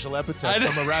use a racial epithet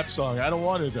from a rap song. I don't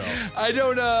want to, though. I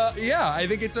don't, yeah, I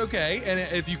think it's okay. And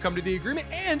if you come to the agreement,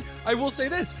 and I will say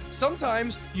this,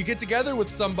 sometimes you get together with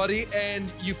somebody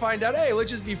and you find out, hey,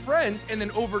 let's just be friends. And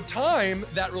then over time,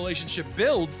 that relationship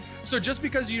builds. So just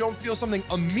because you don't feel something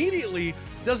immediately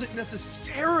doesn't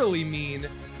necessarily mean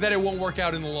that it won't work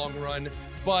out in the long run.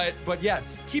 But yeah,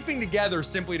 just keeping together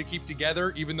simply to keep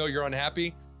together, even though you're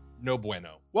unhappy, no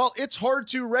bueno. Well, it's hard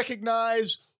to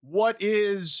recognize what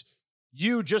is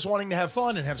you just wanting to have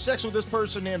fun and have sex with this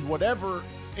person and whatever,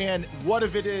 and what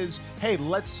if it is, hey,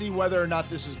 let's see whether or not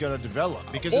this is going to develop,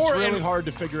 because it's really hard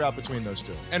to figure out between those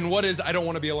two. And what is, I don't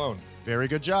want to be alone. Very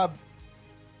good job.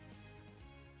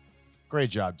 Great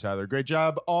job, Tyler. Great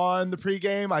job on the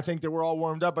pregame. I think that we're all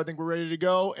warmed up. I think we're ready to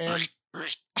go. And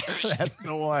that's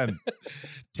the one.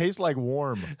 Tastes like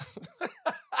warm.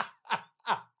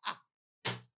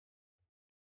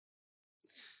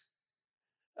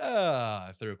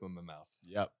 I threw up in my mouth.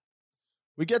 Yep.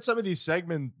 We get some of these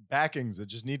segment backings that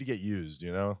just need to get used,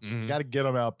 you know? Mhm. Got to get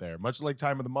them out there. Much like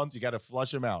Time of the Month, you got to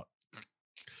flush them out.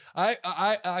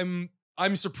 I'm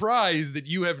surprised that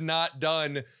you have not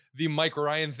done the Mike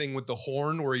Ryan thing with the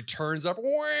horn where he turns up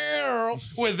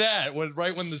with that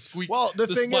right when the squeak. Well, the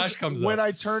thing splash is, comes when up.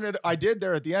 I turn it, I did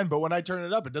there at the end, but when I turn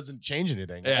it up, it doesn't change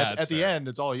anything. Yeah, at that's the fair. end,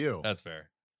 it's all you. That's fair.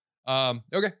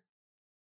 Okay.